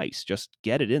along the ice, just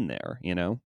get it in there,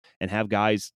 and have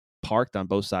guys parked on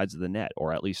both sides of the net,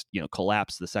 or at least,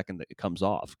 collapse the second that it comes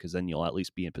off, because then you'll at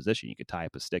least be in position. You could tie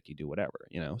up a stick, you do whatever,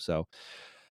 So,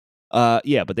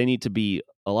 but they need to be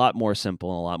a lot more simple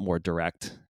and a lot more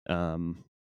direct.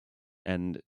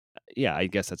 And yeah, I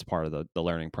guess that's part of the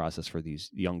learning process for these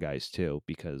young guys too,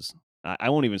 because I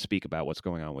won't even speak about what's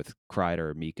going on with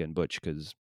Kreider, Mika, and Butch,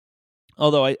 because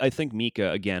although I think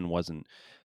Mika, again, wasn't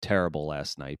terrible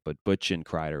last night, but Butch and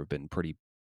Kreider have been pretty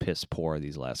piss poor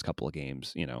these last couple of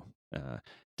games,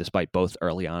 despite both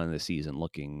early on in the season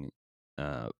looking,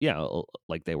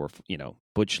 like they were,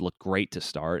 Butch looked great to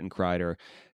start, and Kreider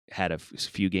had a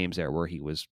few games there where he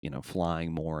was,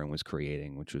 flying more and was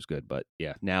creating, which was good. But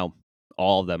yeah, now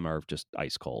all of them are just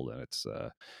ice cold, and it's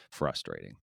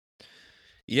frustrating.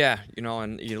 Yeah,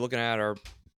 and you're looking at our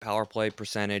power play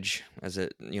percentage as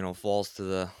it, falls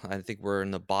to I think we're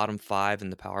in the bottom 5 in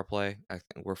the power play. I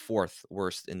think we're 4th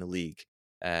worst in the league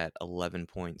at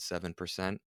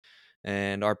 11.7%.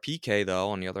 And our PK, though,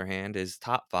 on the other hand, is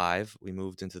top 5. We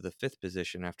moved into the 5th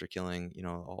position after killing,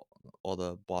 all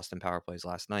the Boston power plays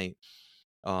last night.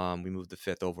 We moved to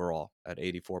 5th overall at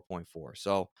 84.4.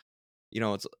 So,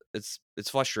 it's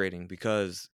frustrating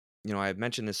because, I've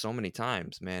mentioned this so many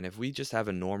times, man. If we just have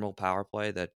a normal power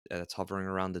play that's hovering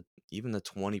around even the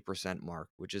 20% mark,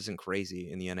 which isn't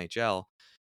crazy in the NHL,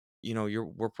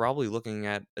 we're probably looking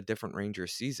at a different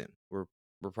Rangers season. We're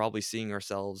probably seeing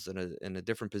ourselves in a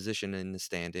different position in the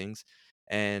standings,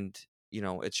 and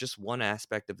it's just one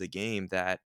aspect of the game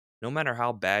that no matter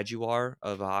how bad you are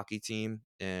of a hockey team,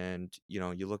 and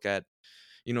you look at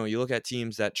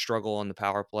teams that struggle on the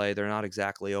power play, they're not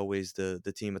exactly always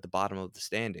the team at the bottom of the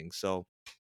standings. So,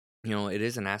 it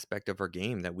is an aspect of our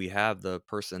game that we have the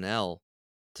personnel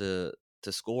to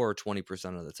score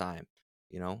 20% of the time.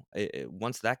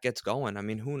 Once that gets going, I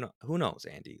mean, who knows,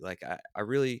 Andy? Like,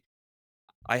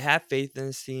 I have faith in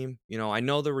this team. I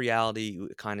know the reality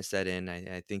kind of set in.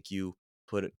 I think you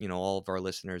put, all of our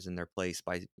listeners in their place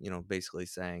by, basically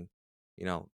saying,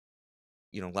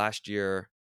 last year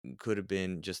could have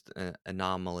been just an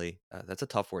anomaly. That's a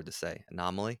tough word to say.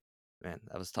 Anomaly. Man,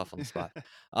 that was tough on the spot.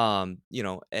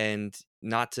 And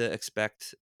not to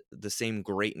expect the same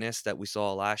greatness that we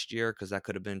saw last year, because that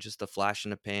could have been just a flash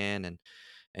in the pan.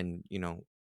 And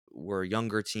we're a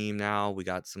younger team now. We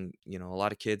got some, a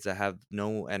lot of kids that have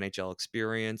no NHL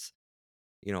experience.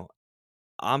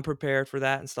 I'm prepared for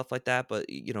that and stuff like that. But,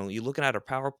 you're looking at a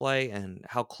power play and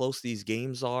how close these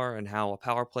games are, and how a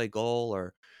power play goal,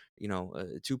 or,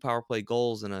 2 power play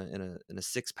goals in a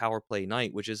 6 power play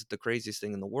night, which is the craziest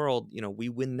thing in the world, we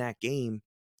win that game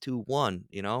 2-1,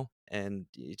 and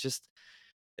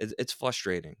it's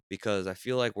frustrating because I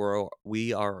feel like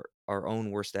we are our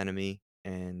own worst enemy.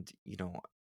 And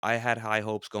I had high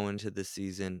hopes going into this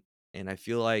season, and I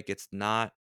feel like it's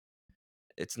not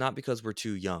because we're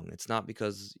too young. It's not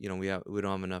because we don't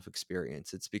have enough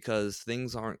experience. It's because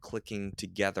things aren't clicking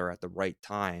together at the right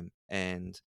time,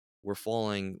 and we're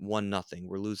falling 1-0.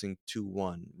 We're losing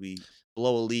 2-1. We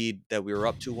blow a lead that we were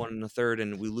up 2-1 in the third,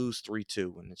 and we lose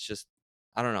 3-2. And it's just,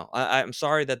 I don't know. I'm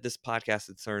sorry that this podcast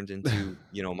has turned into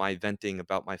my venting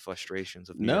about my frustrations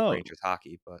of New York No. Rangers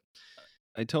hockey, but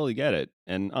I totally get it.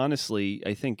 And honestly,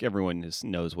 I think everyone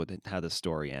knows how the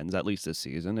story ends, at least this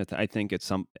season. I think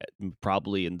it's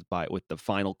probably with the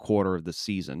final quarter of the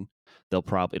season,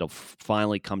 it'll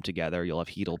finally come together. You'll have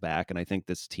Hedel back, and I think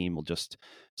this team will just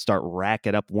start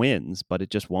racking up wins, but it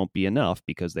just won't be enough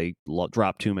because they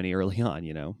drop too many early on,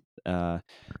 and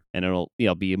it'll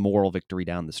be a moral victory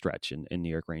down the stretch in New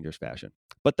York Rangers fashion.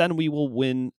 But then we will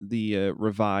win the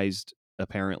revised,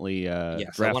 apparently,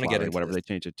 yes, draft I want to get lottery, into whatever this.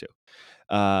 they change it to.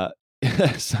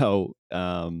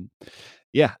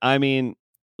 Yeah, I mean,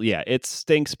 yeah, it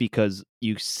stinks because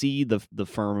you see the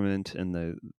firmament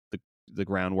and the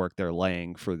groundwork they're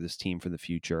laying for this team for the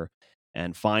future,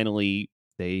 and finally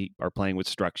they are playing with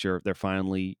structure. They're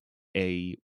finally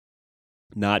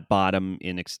not bottom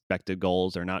in expected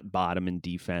goals. They're not bottom in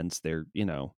defense. They're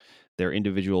their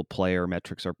individual player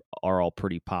metrics are all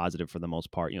pretty positive for the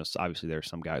most part. So obviously there's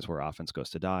some guys where offense goes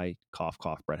to die. Cough,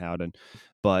 cough, Brett Howden.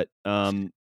 But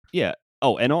yeah.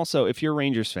 Oh, and also if you're a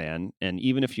Rangers fan, and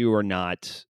even if you are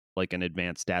not like an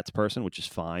advanced stats person, which is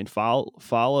fine,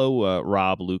 follow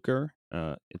Rob Luker.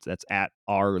 That's at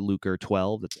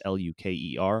rluker12. That's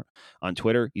Luker on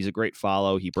Twitter. He's a great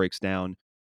follow. He breaks down.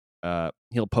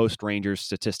 He'll post Rangers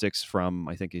statistics from,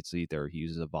 I think it's either he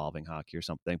uses Evolving Hockey or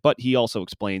something, but he also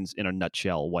explains in a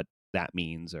nutshell what that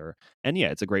means. And yeah,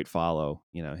 it's a great follow,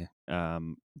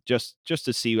 just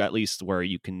to see at least where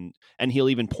you can, and he'll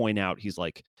even point out, he's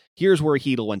like, here's where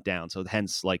Hedel went down, so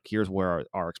hence like here's where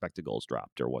our expected goals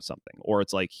dropped or what something, or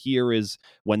it's like here is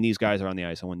when these guys are on the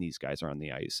ice and when these guys are on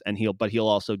the ice, and he'll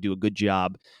also do a good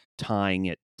job tying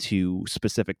it to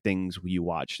specific things you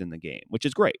watched in the game, which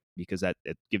is great because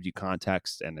it gives you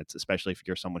context, and it's especially if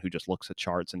you're someone who just looks at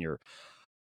charts and your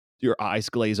eyes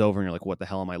glaze over and you're like, what the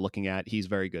hell am I looking at? He's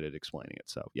very good at explaining it.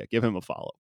 So yeah, give him a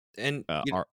follow. And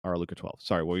our Luker 12.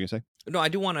 Sorry, what were you gonna say? No, I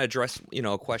do want to address,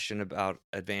 a question about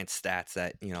advanced stats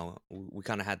that, we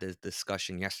kind of had this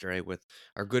discussion yesterday with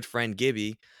our good friend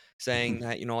Gibby, saying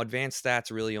that, advanced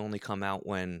stats really only come out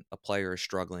when a player is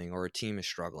struggling or a team is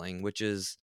struggling,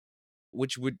 that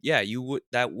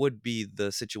would be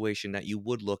the situation that you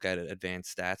would look at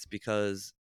advanced stats,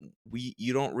 because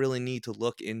you don't really need to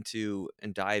look into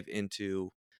and dive into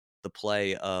the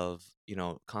play of,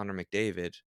 Connor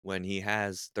McDavid when he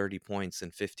has 30 points in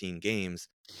 15 games.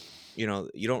 You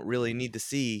don't really need to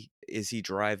see, is he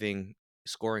driving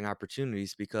scoring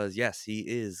opportunities, because yes, he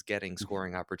is getting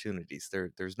scoring opportunities.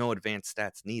 There's no advanced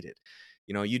stats needed.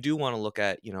 You do want to look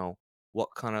at, what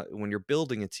kind of, when you're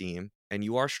building a team and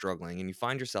you are struggling and you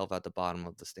find yourself at the bottom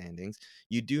of the standings,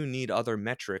 you do need other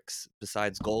metrics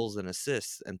besides goals and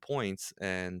assists and points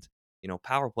and,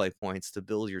 power play points to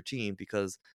build your team,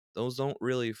 because those don't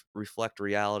really reflect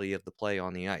reality of the play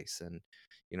on the ice. And,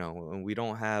 we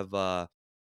don't have,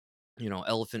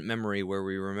 elephant memory where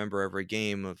we remember every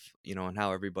game of, and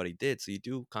how everybody did. So you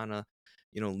do kind of,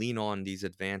 lean on these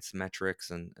advanced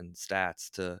metrics and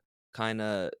stats to kind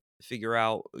of figure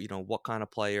out, what kind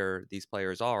of player these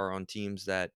players are on teams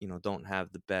that, don't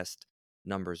have the best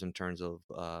numbers in terms of,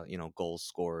 goals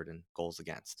scored and goals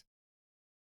against.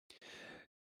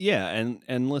 Yeah,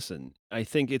 and listen, I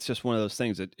think it's just one of those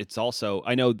things that it's also,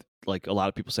 I know like a lot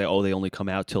of people say, oh, they only come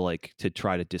out to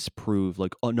try to disprove,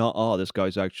 like, oh no, this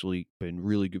guy's actually been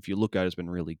really good. If you look at it, it's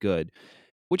been really good,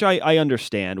 which I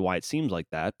understand why it seems like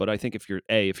that. But I think if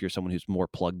you're someone who's more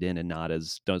plugged in and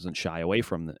doesn't shy away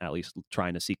from them, at least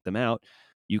trying to seek them out,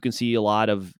 you can see a lot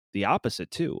of the opposite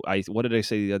too. What did I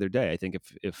say the other day? I think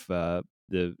if the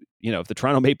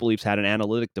Toronto Maple Leafs had an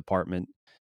analytic department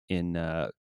in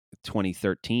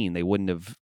 2013, they wouldn't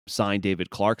have signed David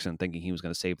Clarkson thinking he was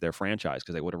going to save their franchise,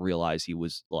 because they would have realized he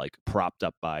was like propped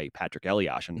up by Patrick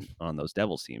Elias on those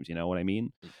Devils teams. You know what I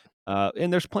mean?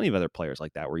 And there's plenty of other players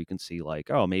like that where you can see like,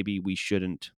 oh, maybe we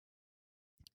shouldn't,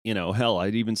 hell,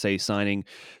 I'd even say signing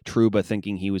Trouba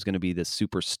thinking he was going to be this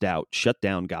super stout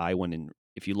shutdown guy, when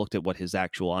if you looked at what his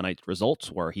actual on-ice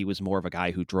results were, he was more of a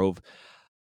guy who drove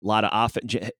a lot of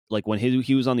offense. Like when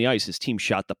he was on the ice, his team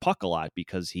shot the puck a lot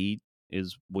because he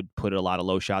would put a lot of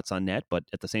low shots on net, but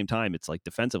at the same time, it's like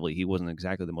defensively, he wasn't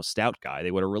exactly the most stout guy.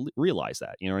 They would have realized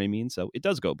that, you know what I mean? So it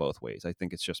does go both ways. I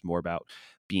think it's just more about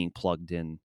being plugged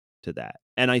in to that.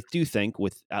 And I do think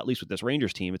at least with this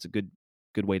Rangers team, it's a good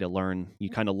way to learn. You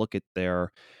kind of look at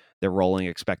their rolling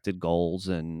expected goals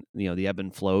and, the ebb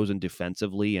and flows and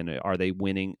defensively, and are they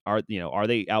winning? Are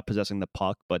they outpossessing the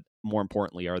puck? But more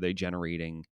importantly, are they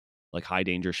generating like high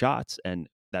danger shots? And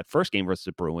that first game versus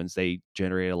the Bruins, they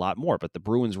generated a lot more, but the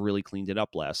Bruins really cleaned it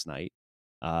up last night.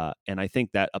 And I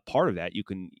think that a part of that you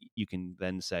can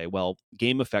then say, well,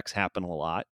 game effects happen a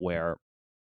lot where,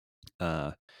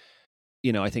 I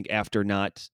think after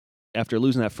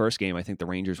losing that first game, I think the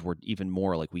Rangers were even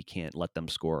more like, we can't let them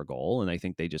score a goal. And I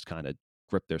think they just kind of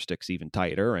gripped their sticks even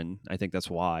tighter. And I think that's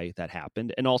why that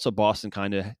happened. And also Boston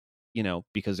kind of,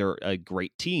 because they're a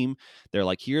great team, they're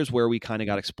like, here's where we kind of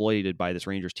got exploited by this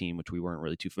Rangers team, which we weren't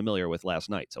really too familiar with last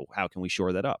night. So how can we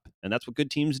shore that up? And that's what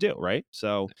good teams do, right?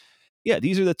 So yeah,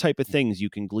 these are the type of things you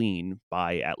can glean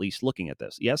by at least looking at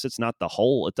this. Yes, it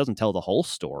doesn't tell the whole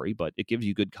story, but it gives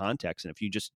you good context. And if you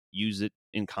just use it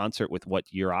in concert with what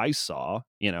your eyes saw,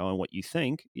 and what you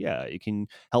think, yeah, it can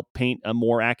help paint a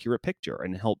more accurate picture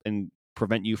and help and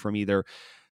prevent you from either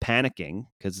panicking.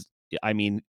 Because, I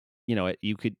mean,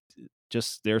 you could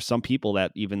there's some people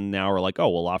that even now are like, oh,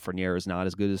 well, Lafreniere is not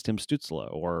as good as Tim Stützle,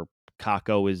 or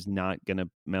Kakko is not going to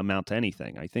amount to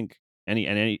anything. I think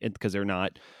because they're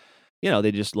not,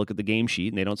 they just look at the game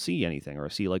sheet and they don't see anything or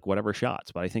see like whatever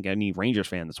shots. But I think any Rangers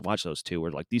fan that's watched those two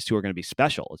are like, these two are going to be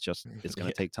special. It's just, it's going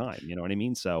to take time. You know what I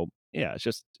mean? So yeah,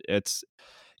 it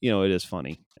is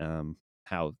funny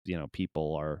how,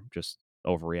 people are just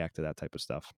overreact to that type of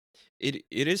stuff. It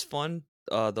is fun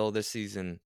though this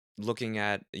season, looking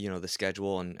at the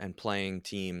schedule and playing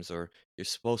teams, or you're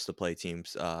supposed to play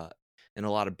teams in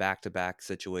a lot of back-to-back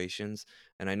situations.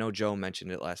 And I know Joe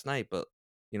mentioned it last night, but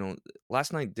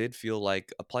last night did feel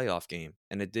like a playoff game,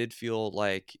 and it did feel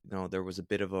like there was a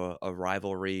bit of a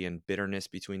rivalry and bitterness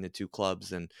between the two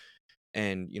clubs, and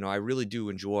I really do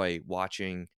enjoy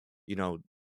watching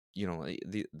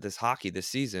this hockey this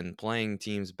season, playing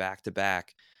teams back to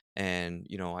back. And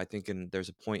I think there's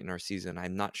a point in our season,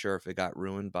 I'm not sure if it got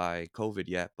ruined by COVID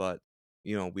yet, but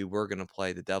we were going to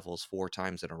play the Devils 4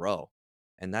 times in a row.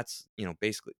 And that's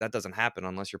basically, that doesn't happen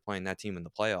unless you're playing that team in the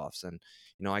playoffs. And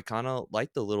I kind of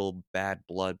like the little bad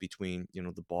blood between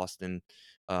the Boston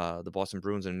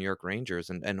Bruins and New York Rangers.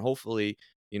 And hopefully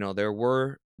there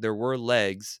were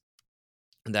legs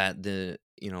that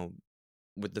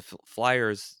with the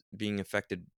Flyers being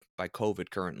affected by COVID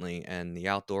currently, and the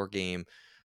outdoor game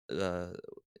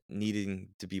needing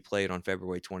to be played on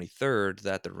February 23rd,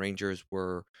 that the Rangers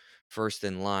were first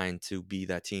in line to be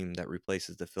that team that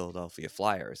replaces the Philadelphia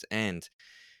Flyers. And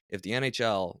if the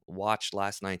NHL watched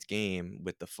last night's game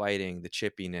with the fighting, the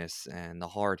chippiness, and the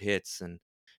hard hits, and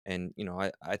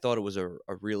I thought it was a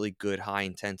really good high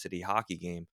intensity hockey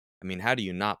game. I mean, how do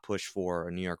you not push for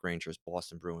a New York Rangers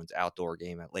Boston Bruins outdoor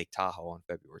game at Lake Tahoe on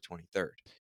February 23rd?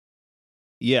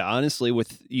 Yeah, honestly,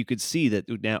 you could see that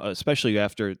now, especially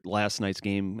after last night's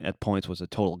game at points was a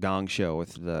total gong show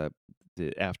with the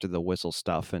after the whistle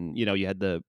stuff, and you had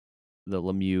the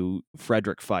Lemieux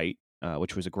Frederic fight,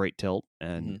 which was a great tilt,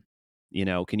 and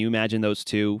can you imagine those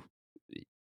two?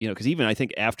 Because even I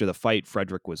think after the fight,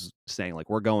 Frederic was saying like,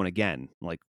 "We're going again,"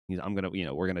 like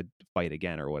we're gonna fight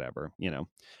again or whatever,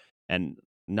 and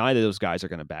neither of those guys are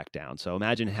going to back down. So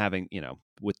imagine having,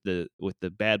 with the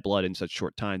bad blood in such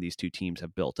short time these two teams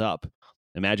have built up.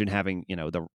 Imagine having,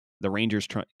 the Rangers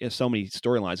so many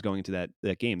storylines going into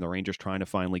that game. The Rangers trying to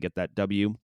finally get that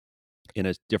W in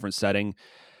a different setting.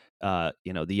 The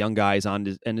young guys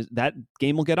and that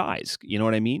game will get eyes. You know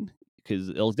what I mean? Because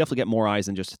it'll definitely get more eyes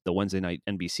than just the Wednesday night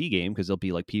NBC game. Because there'll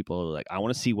be like people like, I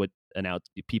want to see what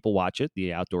people watch it,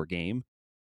 the outdoor game.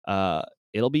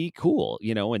 It'll be cool,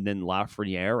 and then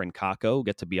Lafreniere and Kakko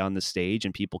get to be on the stage,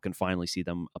 and people can finally see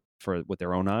them with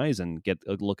their own eyes and get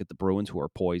a look at the Bruins, who are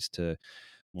poised to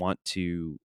want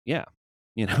to,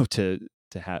 to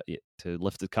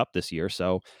lift the cup this year.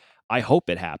 So I hope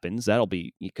it happens. That'll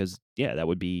be because, that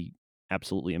would be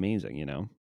absolutely amazing,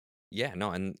 Yeah,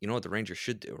 no, and you know what the Rangers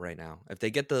should do right now? If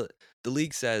they get the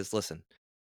league says, listen,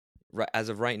 as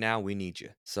of right now, we need you,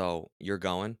 so you're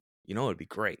going. It'd be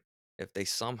great if they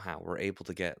somehow were able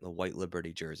to get the White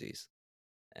Liberty jerseys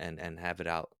and have it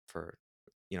out for,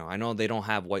 I know they don't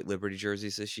have White Liberty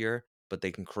jerseys this year, but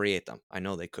they can create them. I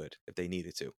know they could if they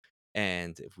needed to.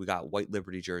 And if we got White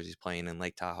Liberty jerseys playing in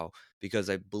Lake Tahoe, because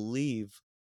I believe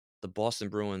the Boston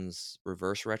Bruins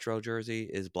reverse retro jersey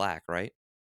is black, right?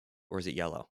 Or is it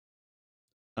yellow?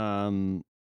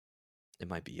 It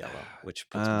might be yellow, which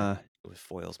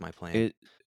foils my plan.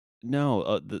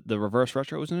 The reverse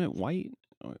retro, isn't it white?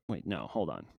 Oh, wait, no, hold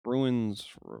on. Bruins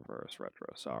reverse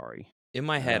retro. Sorry. In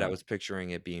my head, I was picturing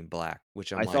it being black,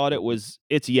 which I'm I like, thought it was.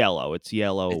 It's yellow. It's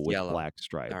yellow it's with yellow. black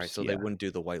All right, stripes. so they wouldn't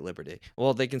do the white Liberty.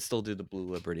 Well, they can still do the blue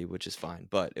Liberty, which is fine.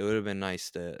 But it would have been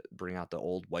nice to bring out the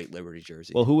old white Liberty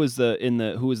jersey. Well, who was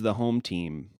the home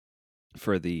team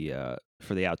for the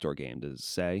outdoor game? Does it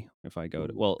say? If I go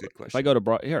to good if I go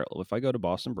to if I go to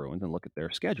Boston Bruins and look at their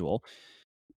schedule,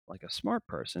 like a smart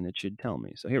person, it should tell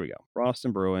me. So here we go.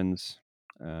 Boston Bruins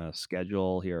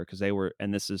schedule here, because they were,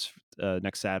 and this is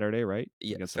next Saturday, right?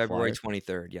 Yeah, Against the February Flyers.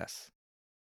 23rd. Yes.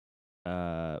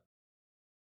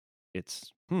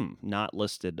 It's not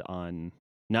listed on.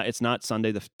 No, it's not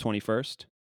Sunday the 21st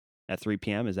at 3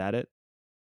 p.m. Is that it?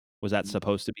 Was that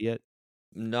supposed to be it?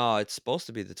 No, it's supposed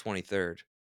to be the 23rd.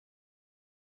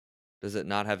 Does it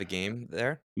not have a game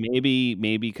there?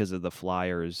 Maybe because of the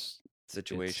Flyers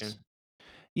situation.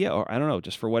 Yeah, or I don't know,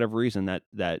 just for whatever reason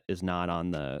that is not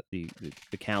on the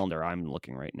calendar I'm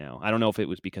looking right now. I don't know if it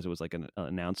was because it was like an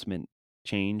announcement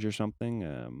change or something.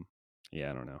 Yeah,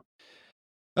 I don't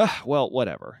know. Well,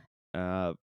 whatever.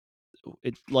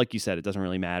 It, like you said, it doesn't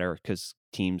really matter because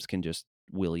teams can just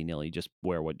willy-nilly just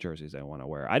wear what jerseys they want to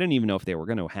wear. I didn't even know if they were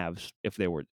going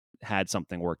to had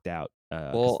something worked out.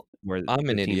 Well, where I'm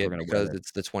an the teams idiot were gonna because wear.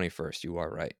 it's the 21st. You are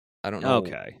right. I don't know.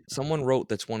 Okay. Someone wrote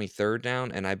the 23rd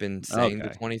down, and I've been saying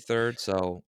the Okay. 23rd.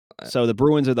 So the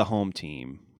Bruins are the home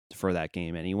team for that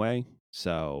game anyway.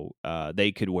 So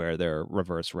they could wear their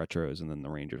reverse retros, and then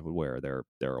the Rangers would wear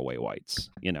their away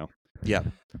whites. You know. Yeah.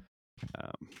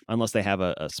 Unless they have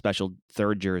a special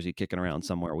third jersey kicking around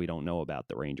somewhere we don't know about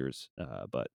the Rangers.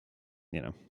 But you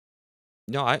know.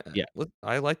 No,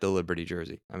 I like the Liberty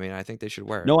jersey. I mean, I think they should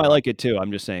wear it. No, I like it too.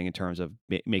 I'm just saying in terms of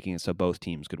making it so both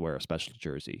teams could wear a special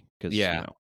jersey, because you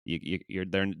know you're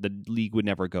there. The league would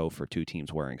never go for two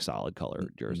teams wearing solid color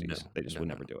jerseys. They just would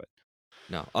never do it.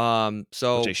 No.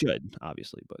 So which they should,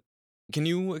 obviously, but. Can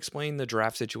you explain the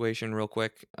draft situation real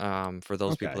quick for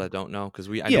those people that don't know? Because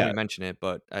I know we mentioned it,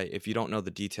 but if you don't know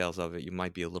the details of it, you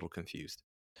might be a little confused.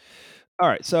 All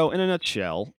right. So in a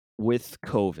nutshell, with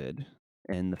COVID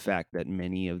and the fact that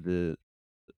many of the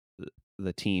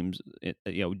teams,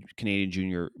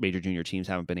 Canadian major junior teams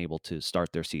haven't been able to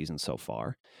start their season so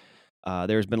far.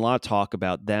 There's been a lot of talk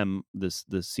about the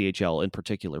CHL in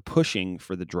particular, pushing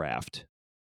for the draft,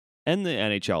 and the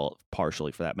NHL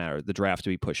partially for that matter, the draft to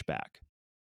be pushed back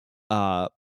to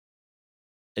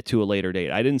a later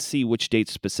date. I didn't see which date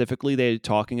specifically they're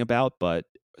talking about, but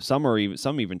some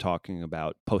even talking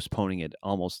about postponing it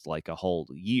almost like a whole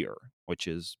year, which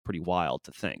is pretty wild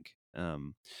to think.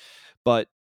 But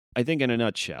I think in a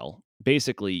nutshell,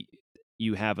 basically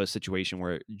you have a situation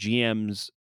where GMs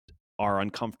are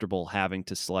uncomfortable having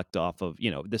to select off of,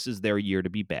 this is their year to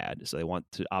be bad. So they want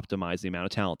to optimize the amount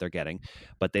of talent they're getting,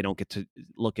 but they don't get to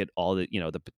look at all the,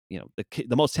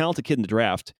 the most talented kid in the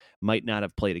draft might not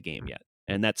have played a game yet.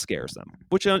 And that scares them,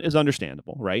 which is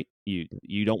understandable, right?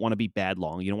 You don't want to be bad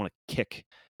long. You don't want to kick.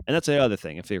 And that's the other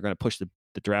thing. If they're going to push the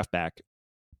draft back,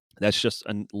 that's just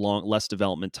less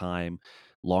development time,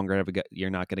 longer. You're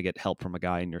not going to get help from a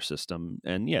guy in your system.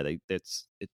 And yeah,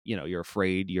 you're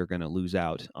afraid you're going to lose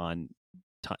out on.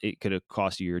 It could have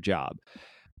cost you your job.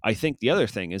 I think the other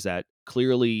thing is that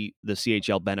clearly the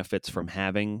CHL benefits from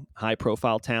having high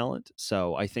profile talent.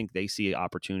 So I think they see an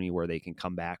opportunity where they can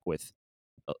come back with,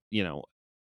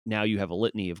 now you have a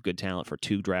litany of good talent for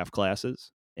 2 draft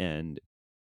classes, and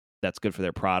that's good for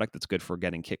their product. That's good for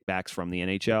getting kickbacks from the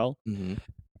NHL.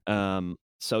 Mm-hmm.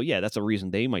 So yeah, that's a reason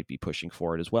they might be pushing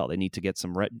for it as well. They need to get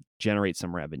generate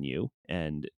some revenue,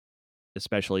 and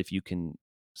especially if you can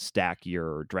stack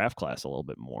your draft class a little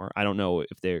bit more. I don't know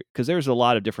if because there's a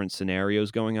lot of different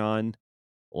scenarios going on,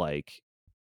 like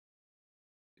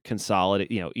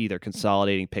either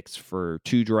consolidating picks for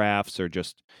 2 drafts or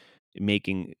just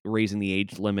raising the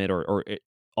age limit or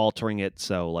altering it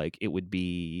so like it would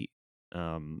be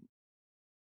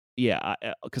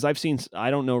because I've seen,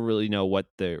 I don't really know what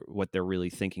they're really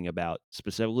thinking about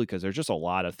specifically, because there's just a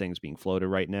lot of things being floated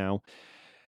right now.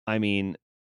 I mean,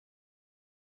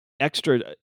 extra,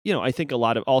 I think a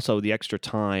lot of also the extra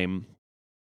time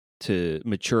to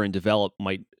mature and develop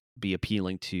might be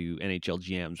appealing to NHL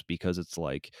GMs, because it's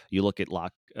like you look at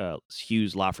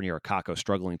Hughes, Lafreniere, or Kakko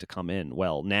struggling to come in.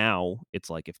 Well, now it's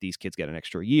like if these kids get an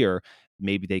extra year,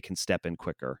 maybe they can step in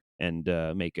quicker and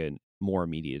make a more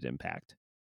immediate impact.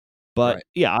 But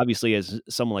yeah, obviously, as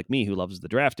someone like me who loves the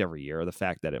draft every year, the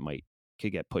fact that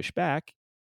could get pushed back,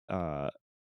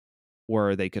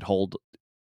 where they could hold,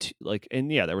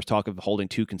 there was talk of holding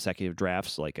 2 consecutive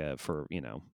drafts, like for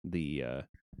the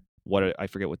I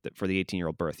forget what for the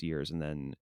 18-year-old birth years, and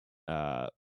then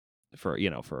for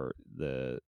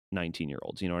the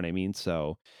 19-year-olds, you know what I mean?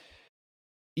 So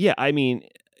yeah, I mean,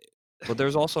 But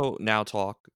there's also now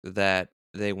talk that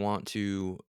they want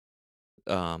to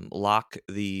lock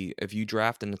if you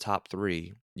draft in the top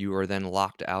 3, you are then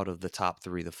locked out of the top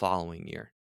 3 the following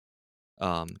year.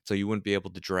 So you wouldn't be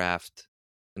able to draft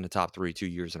in the top 3 2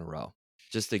 years in a row,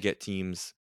 just to get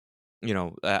teams,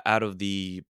 out of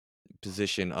the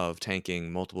position of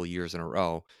tanking multiple years in a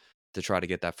row to try to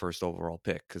get that first overall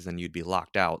pick, because then you'd be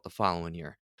locked out the following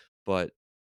year. But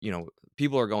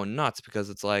people are going nuts because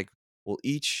it's like, well,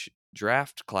 each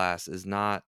draft class is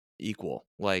not equal.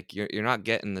 Like you're not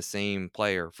getting the same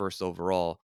player first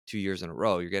overall 2 years in a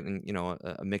row. You're getting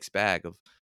a mixed bag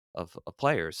of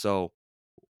players. So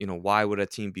why would a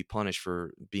team be punished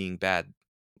for being bad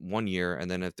one year,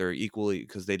 and then if they're equally,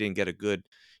 because they didn't get a good,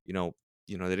 they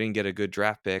didn't get a good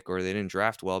draft pick, or they didn't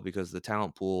draft well because the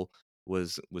talent pool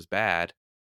was bad,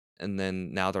 and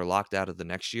then now they're locked out of the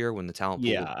next year when the talent pool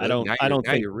was yeah, good. I don't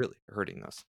think You're really hurting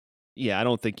us. yeah, I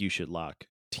don't think you should lock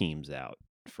teams out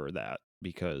for that,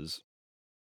 because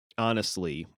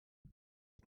honestly,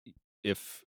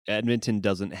 if Edmonton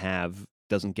doesn't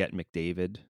get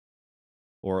McDavid,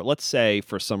 or let's say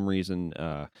for some reason,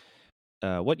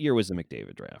 what year was the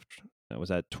McDavid draft? Was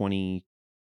that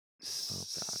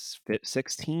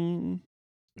 2016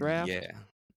 draft?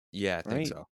 Yeah, I think Right?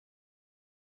 so.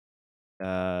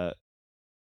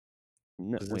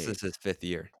 No, 'Cause this wait. is his 5th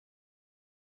year.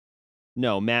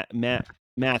 No,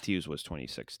 Matthews was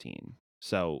 2016.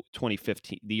 So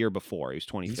 2015, the year before, he was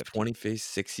 2015. He's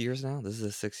 6 years now. This is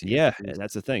his 6th year. Yeah,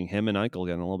 that's the thing. Him and Eichel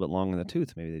getting a little bit long in the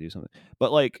tooth. Maybe they do something.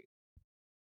 But like,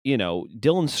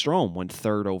 Dylan Strome went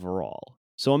 3rd overall.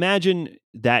 So imagine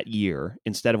that year,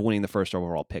 instead of winning the first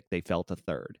overall pick, they fell to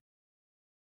 3rd.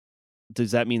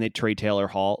 Does that mean they trade Taylor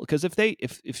Hall? Because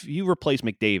if you replace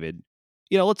McDavid,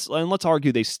 let's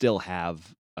argue they still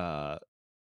have they'll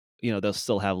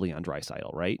still have Leon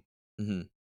Draisaitl, right? Mm-hmm.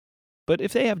 But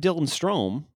if they have Dylan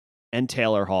Strome and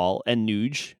Taylor Hall and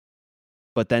Nuge,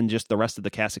 but then just the rest of the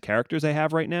cast of characters they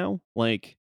have right now,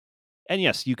 like, and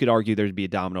yes, you could argue there'd be a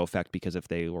domino effect, because if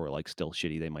they were like still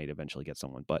shitty, they might eventually get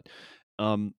someone. But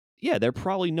yeah, they're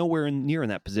probably nowhere near in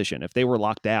that position. If they were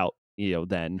locked out,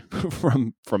 then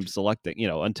from selecting,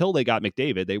 until they got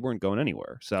McDavid, they weren't going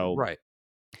anywhere. So Right.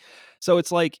 So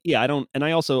it's like, yeah, I don't, and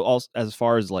I also as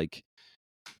far as like,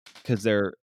 because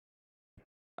they're,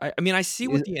 I mean, I see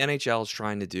what the NHL is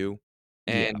trying to do,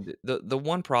 Yeah. and the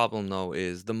one problem though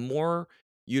is the more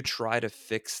you try to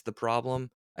fix the problem,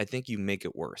 I think you make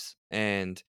it worse.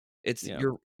 And it's Yeah.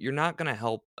 you're not going to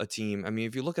help a team. I mean,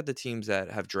 if you look at the teams that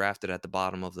have drafted at the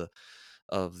bottom of the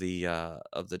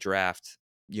draft,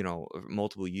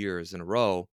 multiple years in a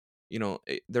row,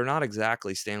 they're not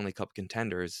exactly Stanley Cup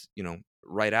contenders,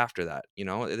 right after that.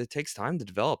 It takes time to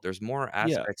develop. There's more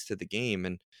aspects to the game,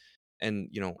 and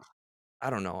I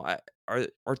don't know.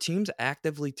 Are teams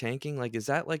actively tanking? Like, is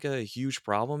that like a huge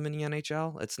problem in the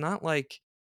NHL? It's not like,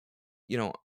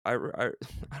 I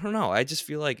I don't know. I just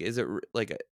feel like, is it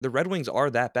like the Red Wings are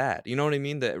that bad? You know what I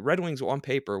mean? The Red Wings on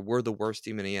paper were the worst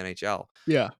team in the NHL.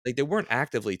 Yeah. Like, they weren't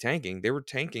actively tanking. They were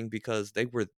tanking because they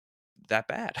were that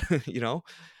bad. I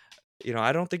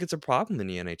don't think it's a problem in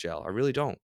the NHL. I really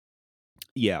don't.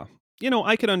 Yeah.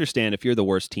 I could understand if you're the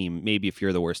worst team, maybe if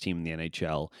you're the worst team in the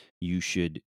NHL, you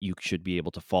should be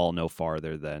able to fall no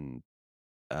farther than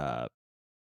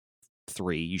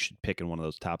 3. You should pick in one of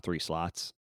those top 3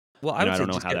 slots. Well, I would I say don't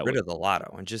know just how get that rid would. of the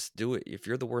lotto and just do it. If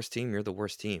you're the worst team, you're the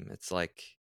worst team. It's like,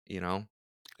 Yeah,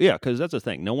 because that's the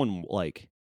thing. No one, like,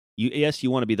 yes, you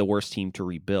want to be the worst team to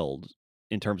rebuild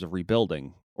in terms of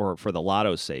rebuilding or for the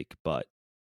lotto's sake, but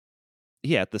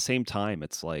yeah, at the same time,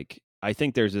 it's like, I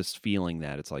think there's this feeling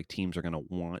that it's like teams are going to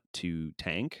want to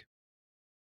tank.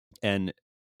 And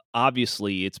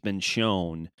obviously it's been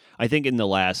shown, I think in the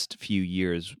last few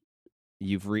years,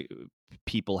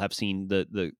 people have seen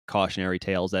the cautionary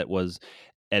tales that was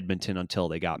Edmonton until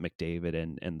they got McDavid,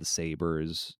 and the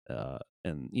Sabres,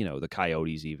 and the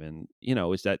Coyotes even,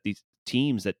 is that these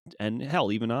teams that, and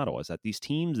hell, even Ottawa, is that these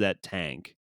teams that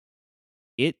tank,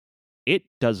 it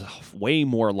does way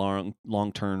more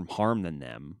long-term harm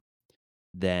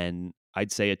than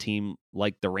I'd say a team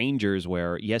like the Rangers,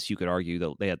 where yes, you could argue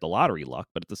that they had the lottery luck,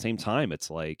 but at the same time,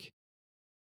 it's like,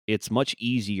 it's much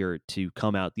easier to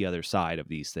come out the other side of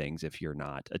these things if you're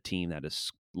not a team that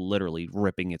is literally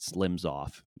ripping its limbs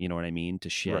off, you know what I mean, to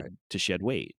shed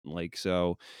weight. Like,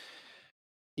 so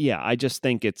yeah, I just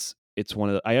think it's one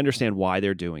of the, I understand why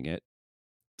they're doing it,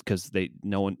 because they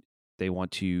want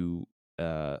to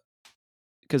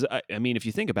because I mean, if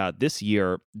you think about it, this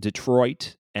year,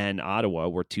 Detroit and Ottawa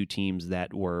were two teams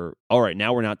that were, all right,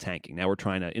 now we're not tanking. Now we're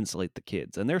trying to insulate the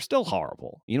kids. And they're still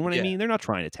horrible. You know what I Yeah. mean? They're not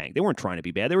trying to tank. They weren't trying to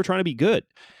be bad. They were trying to be good.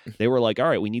 They were like, all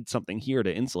right, we need something here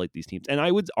to insulate these teams. And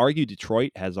I would argue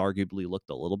Detroit has arguably looked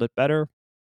a little bit better.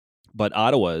 But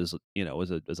Ottawa is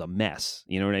a mess.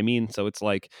 You know what I mean? So it's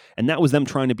like, and that was them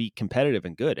trying to be competitive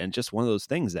and good. And just one of those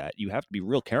things that you have to be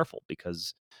real careful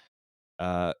because,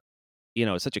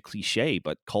 it's such a cliche,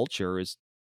 but culture is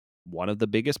one of the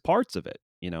biggest parts of it.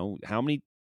 How many,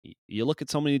 you look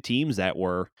at so many teams that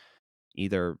were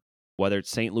either, whether it's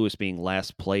St. Louis being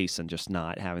last place and just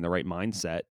not having the right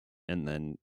mindset and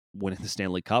then winning the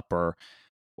Stanley Cup, or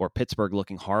Pittsburgh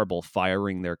looking horrible,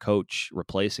 firing their coach,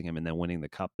 replacing him, and then winning the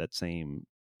cup that same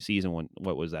season.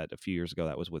 What was that, a few years ago?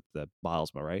 That was with the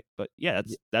Bilesma, right? But yeah,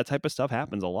 that type of stuff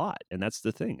happens a lot. And that's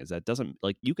the thing, is that doesn't,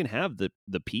 like, you can have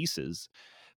the pieces,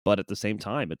 but at the same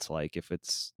time, it's like, if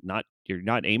it's not, you're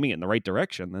not aiming it in the right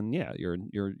direction, then yeah,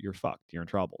 you're fucked. You're in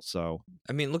trouble. So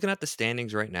I mean, looking at the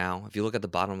standings right now, if you look at the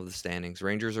bottom of the standings,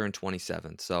 Rangers are in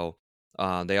 27th. So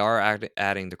they are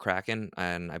adding the Kraken,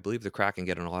 and I believe the Kraken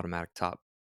get an automatic top.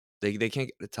 They can't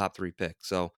get the top 3 pick.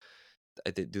 So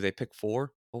do they pick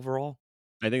 4 overall?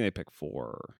 I think they pick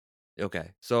 4.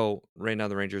 Okay. So right now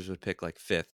the Rangers would pick like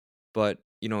 5th. But,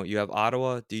 you have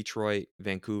Ottawa, Detroit,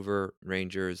 Vancouver,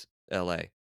 Rangers, LA.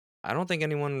 I don't think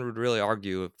anyone would really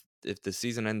argue if the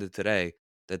season ended today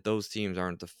that those teams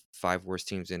aren't the 5 worst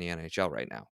teams in the NHL right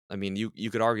now. I mean,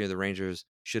 you could argue the Rangers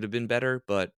should have been better,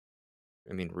 but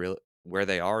I mean, where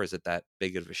they are, is it that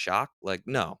big of a shock? Like,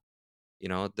 no.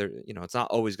 It's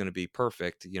not always going to be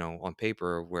perfect, on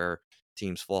paper, where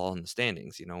teams fall in the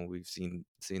standings. We've seen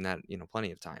that,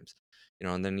 plenty of times.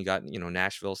 And then you got,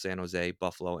 Nashville, San Jose,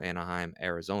 Buffalo, Anaheim,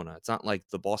 Arizona. It's not like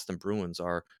the Boston Bruins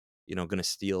are, going to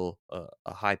steal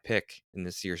a high pick in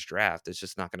this year's draft. It's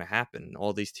just not going to happen.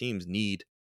 All these teams need,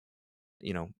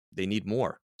 they need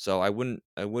more. So I wouldn't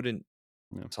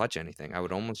touch anything. I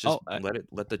would almost just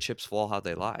let the chips fall how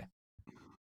they lie.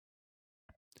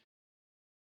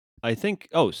 I think,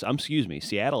 excuse me,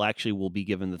 Seattle actually will be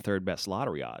given the 3rd best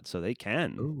lottery odds, so they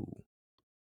can. Ooh.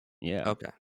 Yeah. Okay.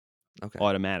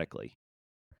 Automatically.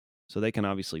 So they can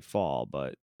obviously fall,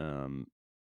 but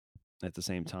at the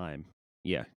same time,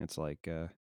 yeah, it's like,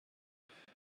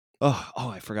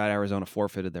 I forgot Arizona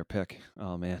forfeited their pick.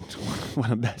 Oh, man.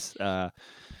 What a mess. Yeah.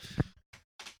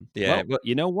 Well,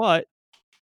 you know what?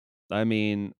 I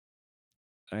mean,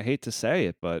 I hate to say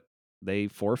it, but they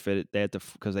forfeited. They had to,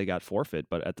 because they got forfeit.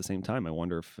 But at the same time, I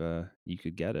wonder if you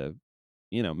could get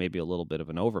maybe a little bit of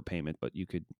an overpayment. But you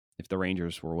could, if the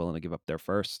Rangers were willing to give up their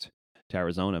first to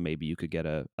Arizona, maybe you could get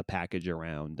a package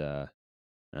around.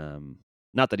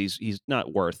 Not that he's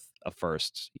not worth a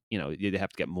first. You'd have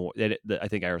to get more. I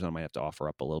think Arizona might have to offer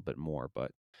up a little bit more.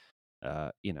 But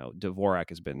Dvorak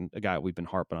has been a guy we've been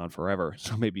harping on forever.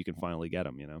 So maybe you can finally get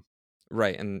him.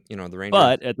 Right, and the Rangers.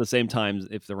 But at the same time,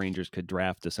 if the Rangers could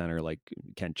draft a center like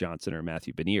Kent Johnson or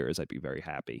Matthew Beniers, I'd be very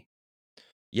happy.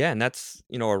 Yeah, and that's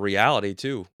a reality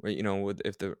too.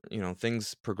 If the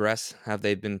things progress, have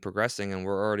they been progressing, and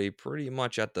we're already pretty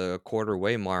much at the quarter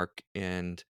way mark,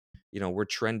 and we're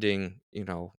trending in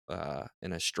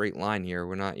a straight line here.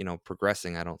 We're not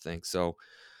progressing. I don't think so.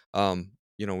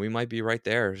 We might be right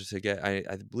there to get.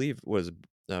 I believe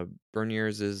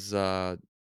Beniers is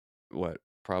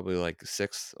probably like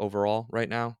 6th overall right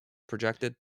now,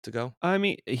 projected to go. I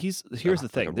mean, here's the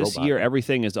thing. like a This robot. year,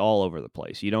 everything is all over the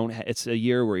place. You don't. It's a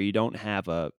year where you don't have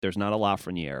there's not a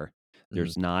Lafreniere.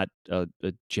 There's not a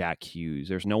Jack Hughes.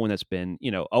 There's no one that's been.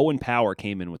 Owen Power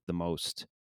came in with the most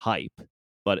hype,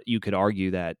 but you could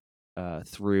argue that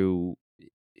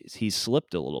he's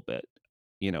slipped a little bit.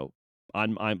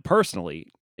 I'm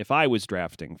personally, if I was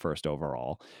drafting first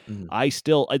overall, it's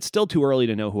still too early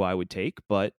to know who I would take,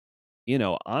 but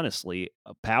honestly,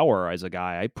 Power as a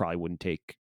guy, I probably wouldn't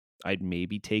take. I'd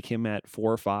maybe take him at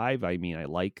 4 or 5. I mean, I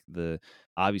like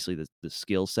obviously the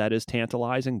skill set is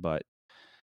tantalizing, but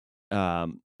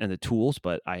and the tools,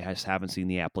 but I just haven't seen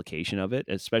the application of it,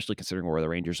 especially considering where the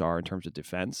Rangers are in terms of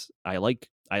defense. I like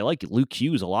Luke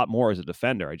Hughes a lot more as a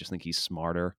defender. I just think he's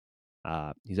smarter.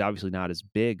 He's obviously not as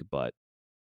big, but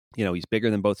he's bigger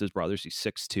than both his brothers. He's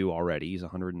 6'2" already. He's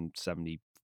 170,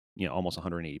 almost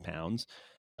 180 pounds.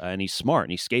 And he's smart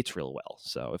and he skates real well.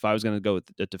 So if I was going to go with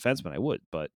a defenseman, I would.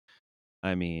 But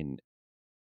I mean,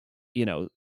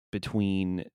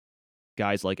 between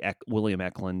guys like William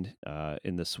Eklund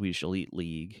in the Swedish Elite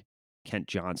League, Kent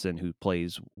Johnson, who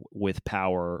plays with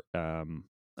Power on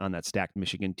that stacked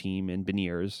Michigan team, and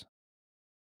Beniers,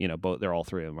 they're all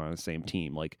 3 of them on the same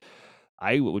team. Like,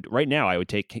 I would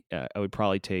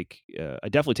definitely take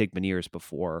Beniers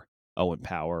before Owen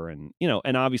Power, and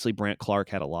and obviously Brant Clark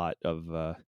had a lot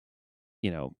of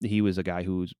he was a guy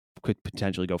who could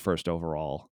potentially go first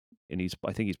overall, and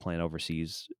I think he's playing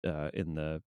overseas in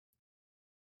the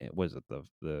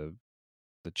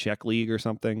Czech league or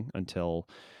something until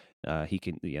he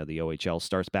can the OHL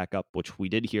starts back up, which we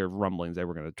did hear rumblings they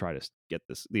were going to try to get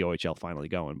the OHL finally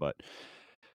going, but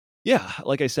yeah,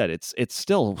 like I said, it's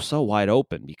still so wide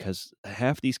open because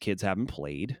half these kids haven't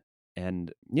played,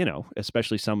 and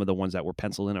especially some of the ones that were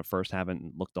penciled in at first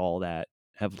haven't looked all that,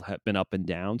 have been up and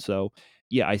down. So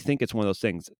yeah, I think it's one of those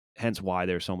things, hence why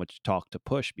there's so much talk to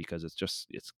push, because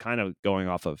it's kind of going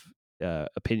off of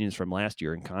opinions from last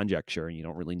year and conjecture, and you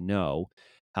don't really know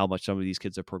how much some of these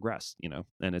kids have progressed, and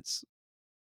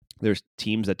there's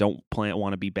teams that don't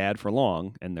want to be bad for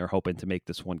long, and they're hoping to make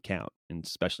this one count, and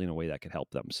especially in a way that could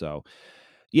help them. So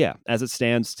yeah, as it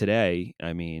stands today,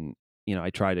 I mean, I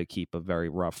try to keep a very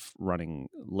rough running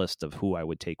list of who I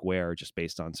would take where, just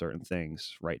based on certain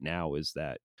things. Right now is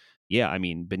that, yeah, I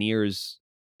mean, Beniers,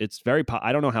 it's very,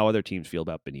 I don't know how other teams feel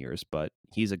about Beniers, but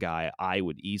he's a guy I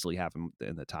would easily have him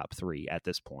in the top 3 at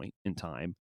this point in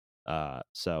time.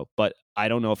 But I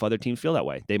don't know if other teams feel that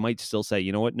way. They might still say,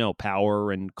 you know what, no,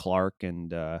 Power and Clark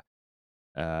and,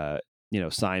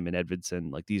 Simon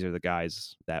Edvidson, like these are the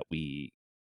guys that we,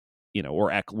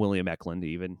 or William Eklund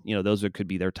even, those could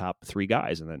be their top 3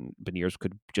 guys. And then Beniers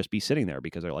could just be sitting there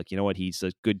because they're like, you know what, he's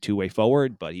a good 2-way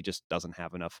forward, but he just doesn't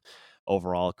have enough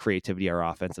overall creativity or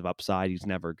offensive upside. He's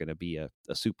never going to be a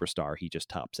superstar. He just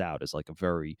tops out as like a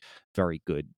very, very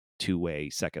good 2-way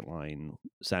second line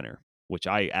center, which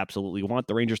I absolutely want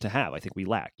the Rangers to have. I think we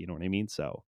lack, you know what I mean?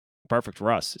 So perfect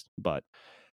for us, but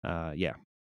yeah.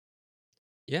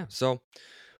 Yeah. So,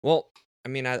 well, I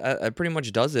mean, I pretty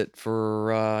much does it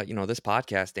for, this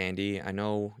podcast, Andy. I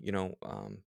know,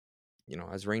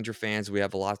 as Ranger fans, we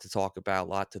have a lot to talk about, a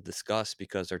lot to discuss,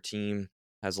 because our team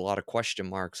has a lot of question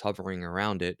marks hovering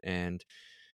around it. And,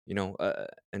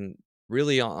 and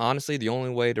really, honestly, the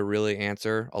only way to really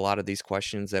answer a lot of these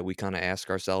questions that we kind of ask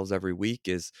ourselves every week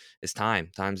is time.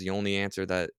 Time's the only answer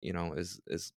that, is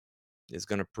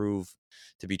going to prove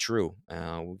to be true.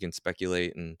 We can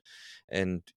speculate and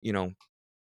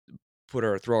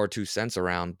throw our 2 cents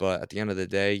around, but at the end of the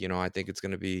day, I think it's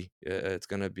going to be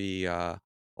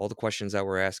all the questions that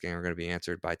we're asking are going to be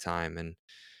answered by time. And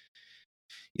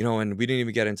and we didn't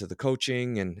even get into the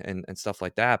coaching and stuff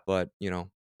like that, but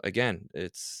again,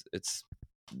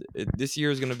 this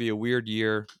year is going to be a weird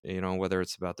year, whether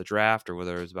it's about the draft or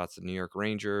whether it's about the New York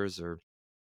Rangers or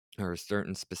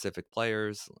certain specific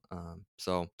players.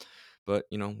 But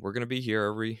we're going to be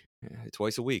here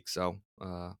twice a week, so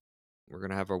we're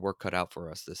going to have our work cut out for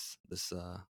us this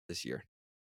year.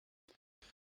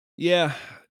 Yeah,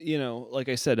 like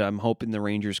I said, I'm hoping the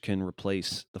Rangers can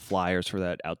replace the Flyers for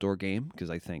that outdoor game,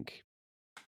 because I think,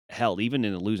 hell, even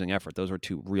in a losing effort, those were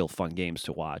 2 real fun games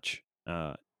to watch.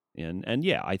 And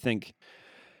yeah, I think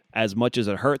as much as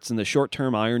it hurts in the short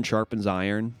term, iron sharpens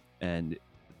iron, and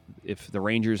if the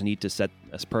Rangers need to set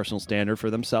a personal standard for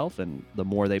themselves, and the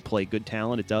more they play good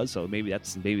talent, it does. So maybe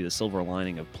that's the silver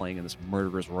lining of playing in this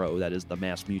murderer's row that is the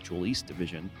Mass Mutual East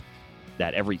Division,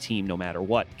 that every team, no matter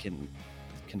what, can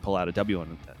pull out a W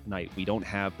on a night. We don't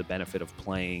have the benefit of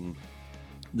playing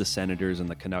the Senators and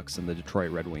the Canucks and the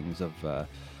Detroit Red Wings of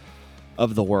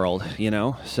the world,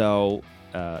 so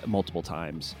multiple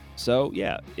times. So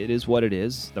yeah, it is what it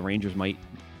is. The Rangers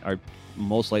are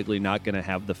most likely not going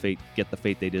to get the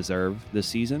fate they deserve this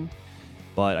season,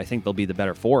 but I think they'll be the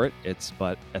better for it.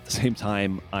 But at the same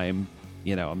time, I'm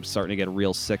starting to get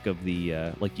real sick of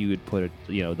the like you would put it,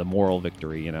 the moral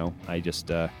victory. I just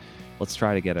let's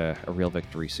try to get a real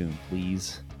victory soon,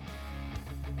 please.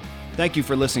 Thank you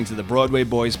for listening to the Broadway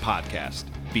Boys podcast.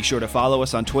 Be sure to follow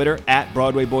us on Twitter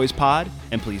 @BroadwayBoysPod,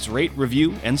 and please rate,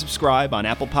 review, and subscribe on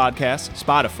Apple Podcasts,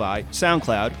 Spotify,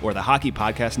 SoundCloud, or the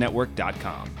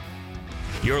HockeyPodcastNetwork.com.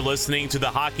 You're listening to the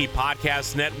Hockey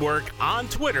Podcast Network on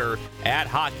Twitter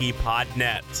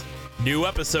 @HockeyPodNet. New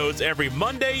episodes every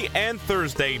Monday and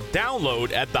Thursday.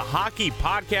 Download at the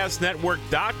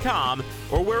HockeyPodcastNetwork.com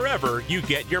or wherever you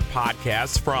get your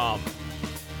podcasts from.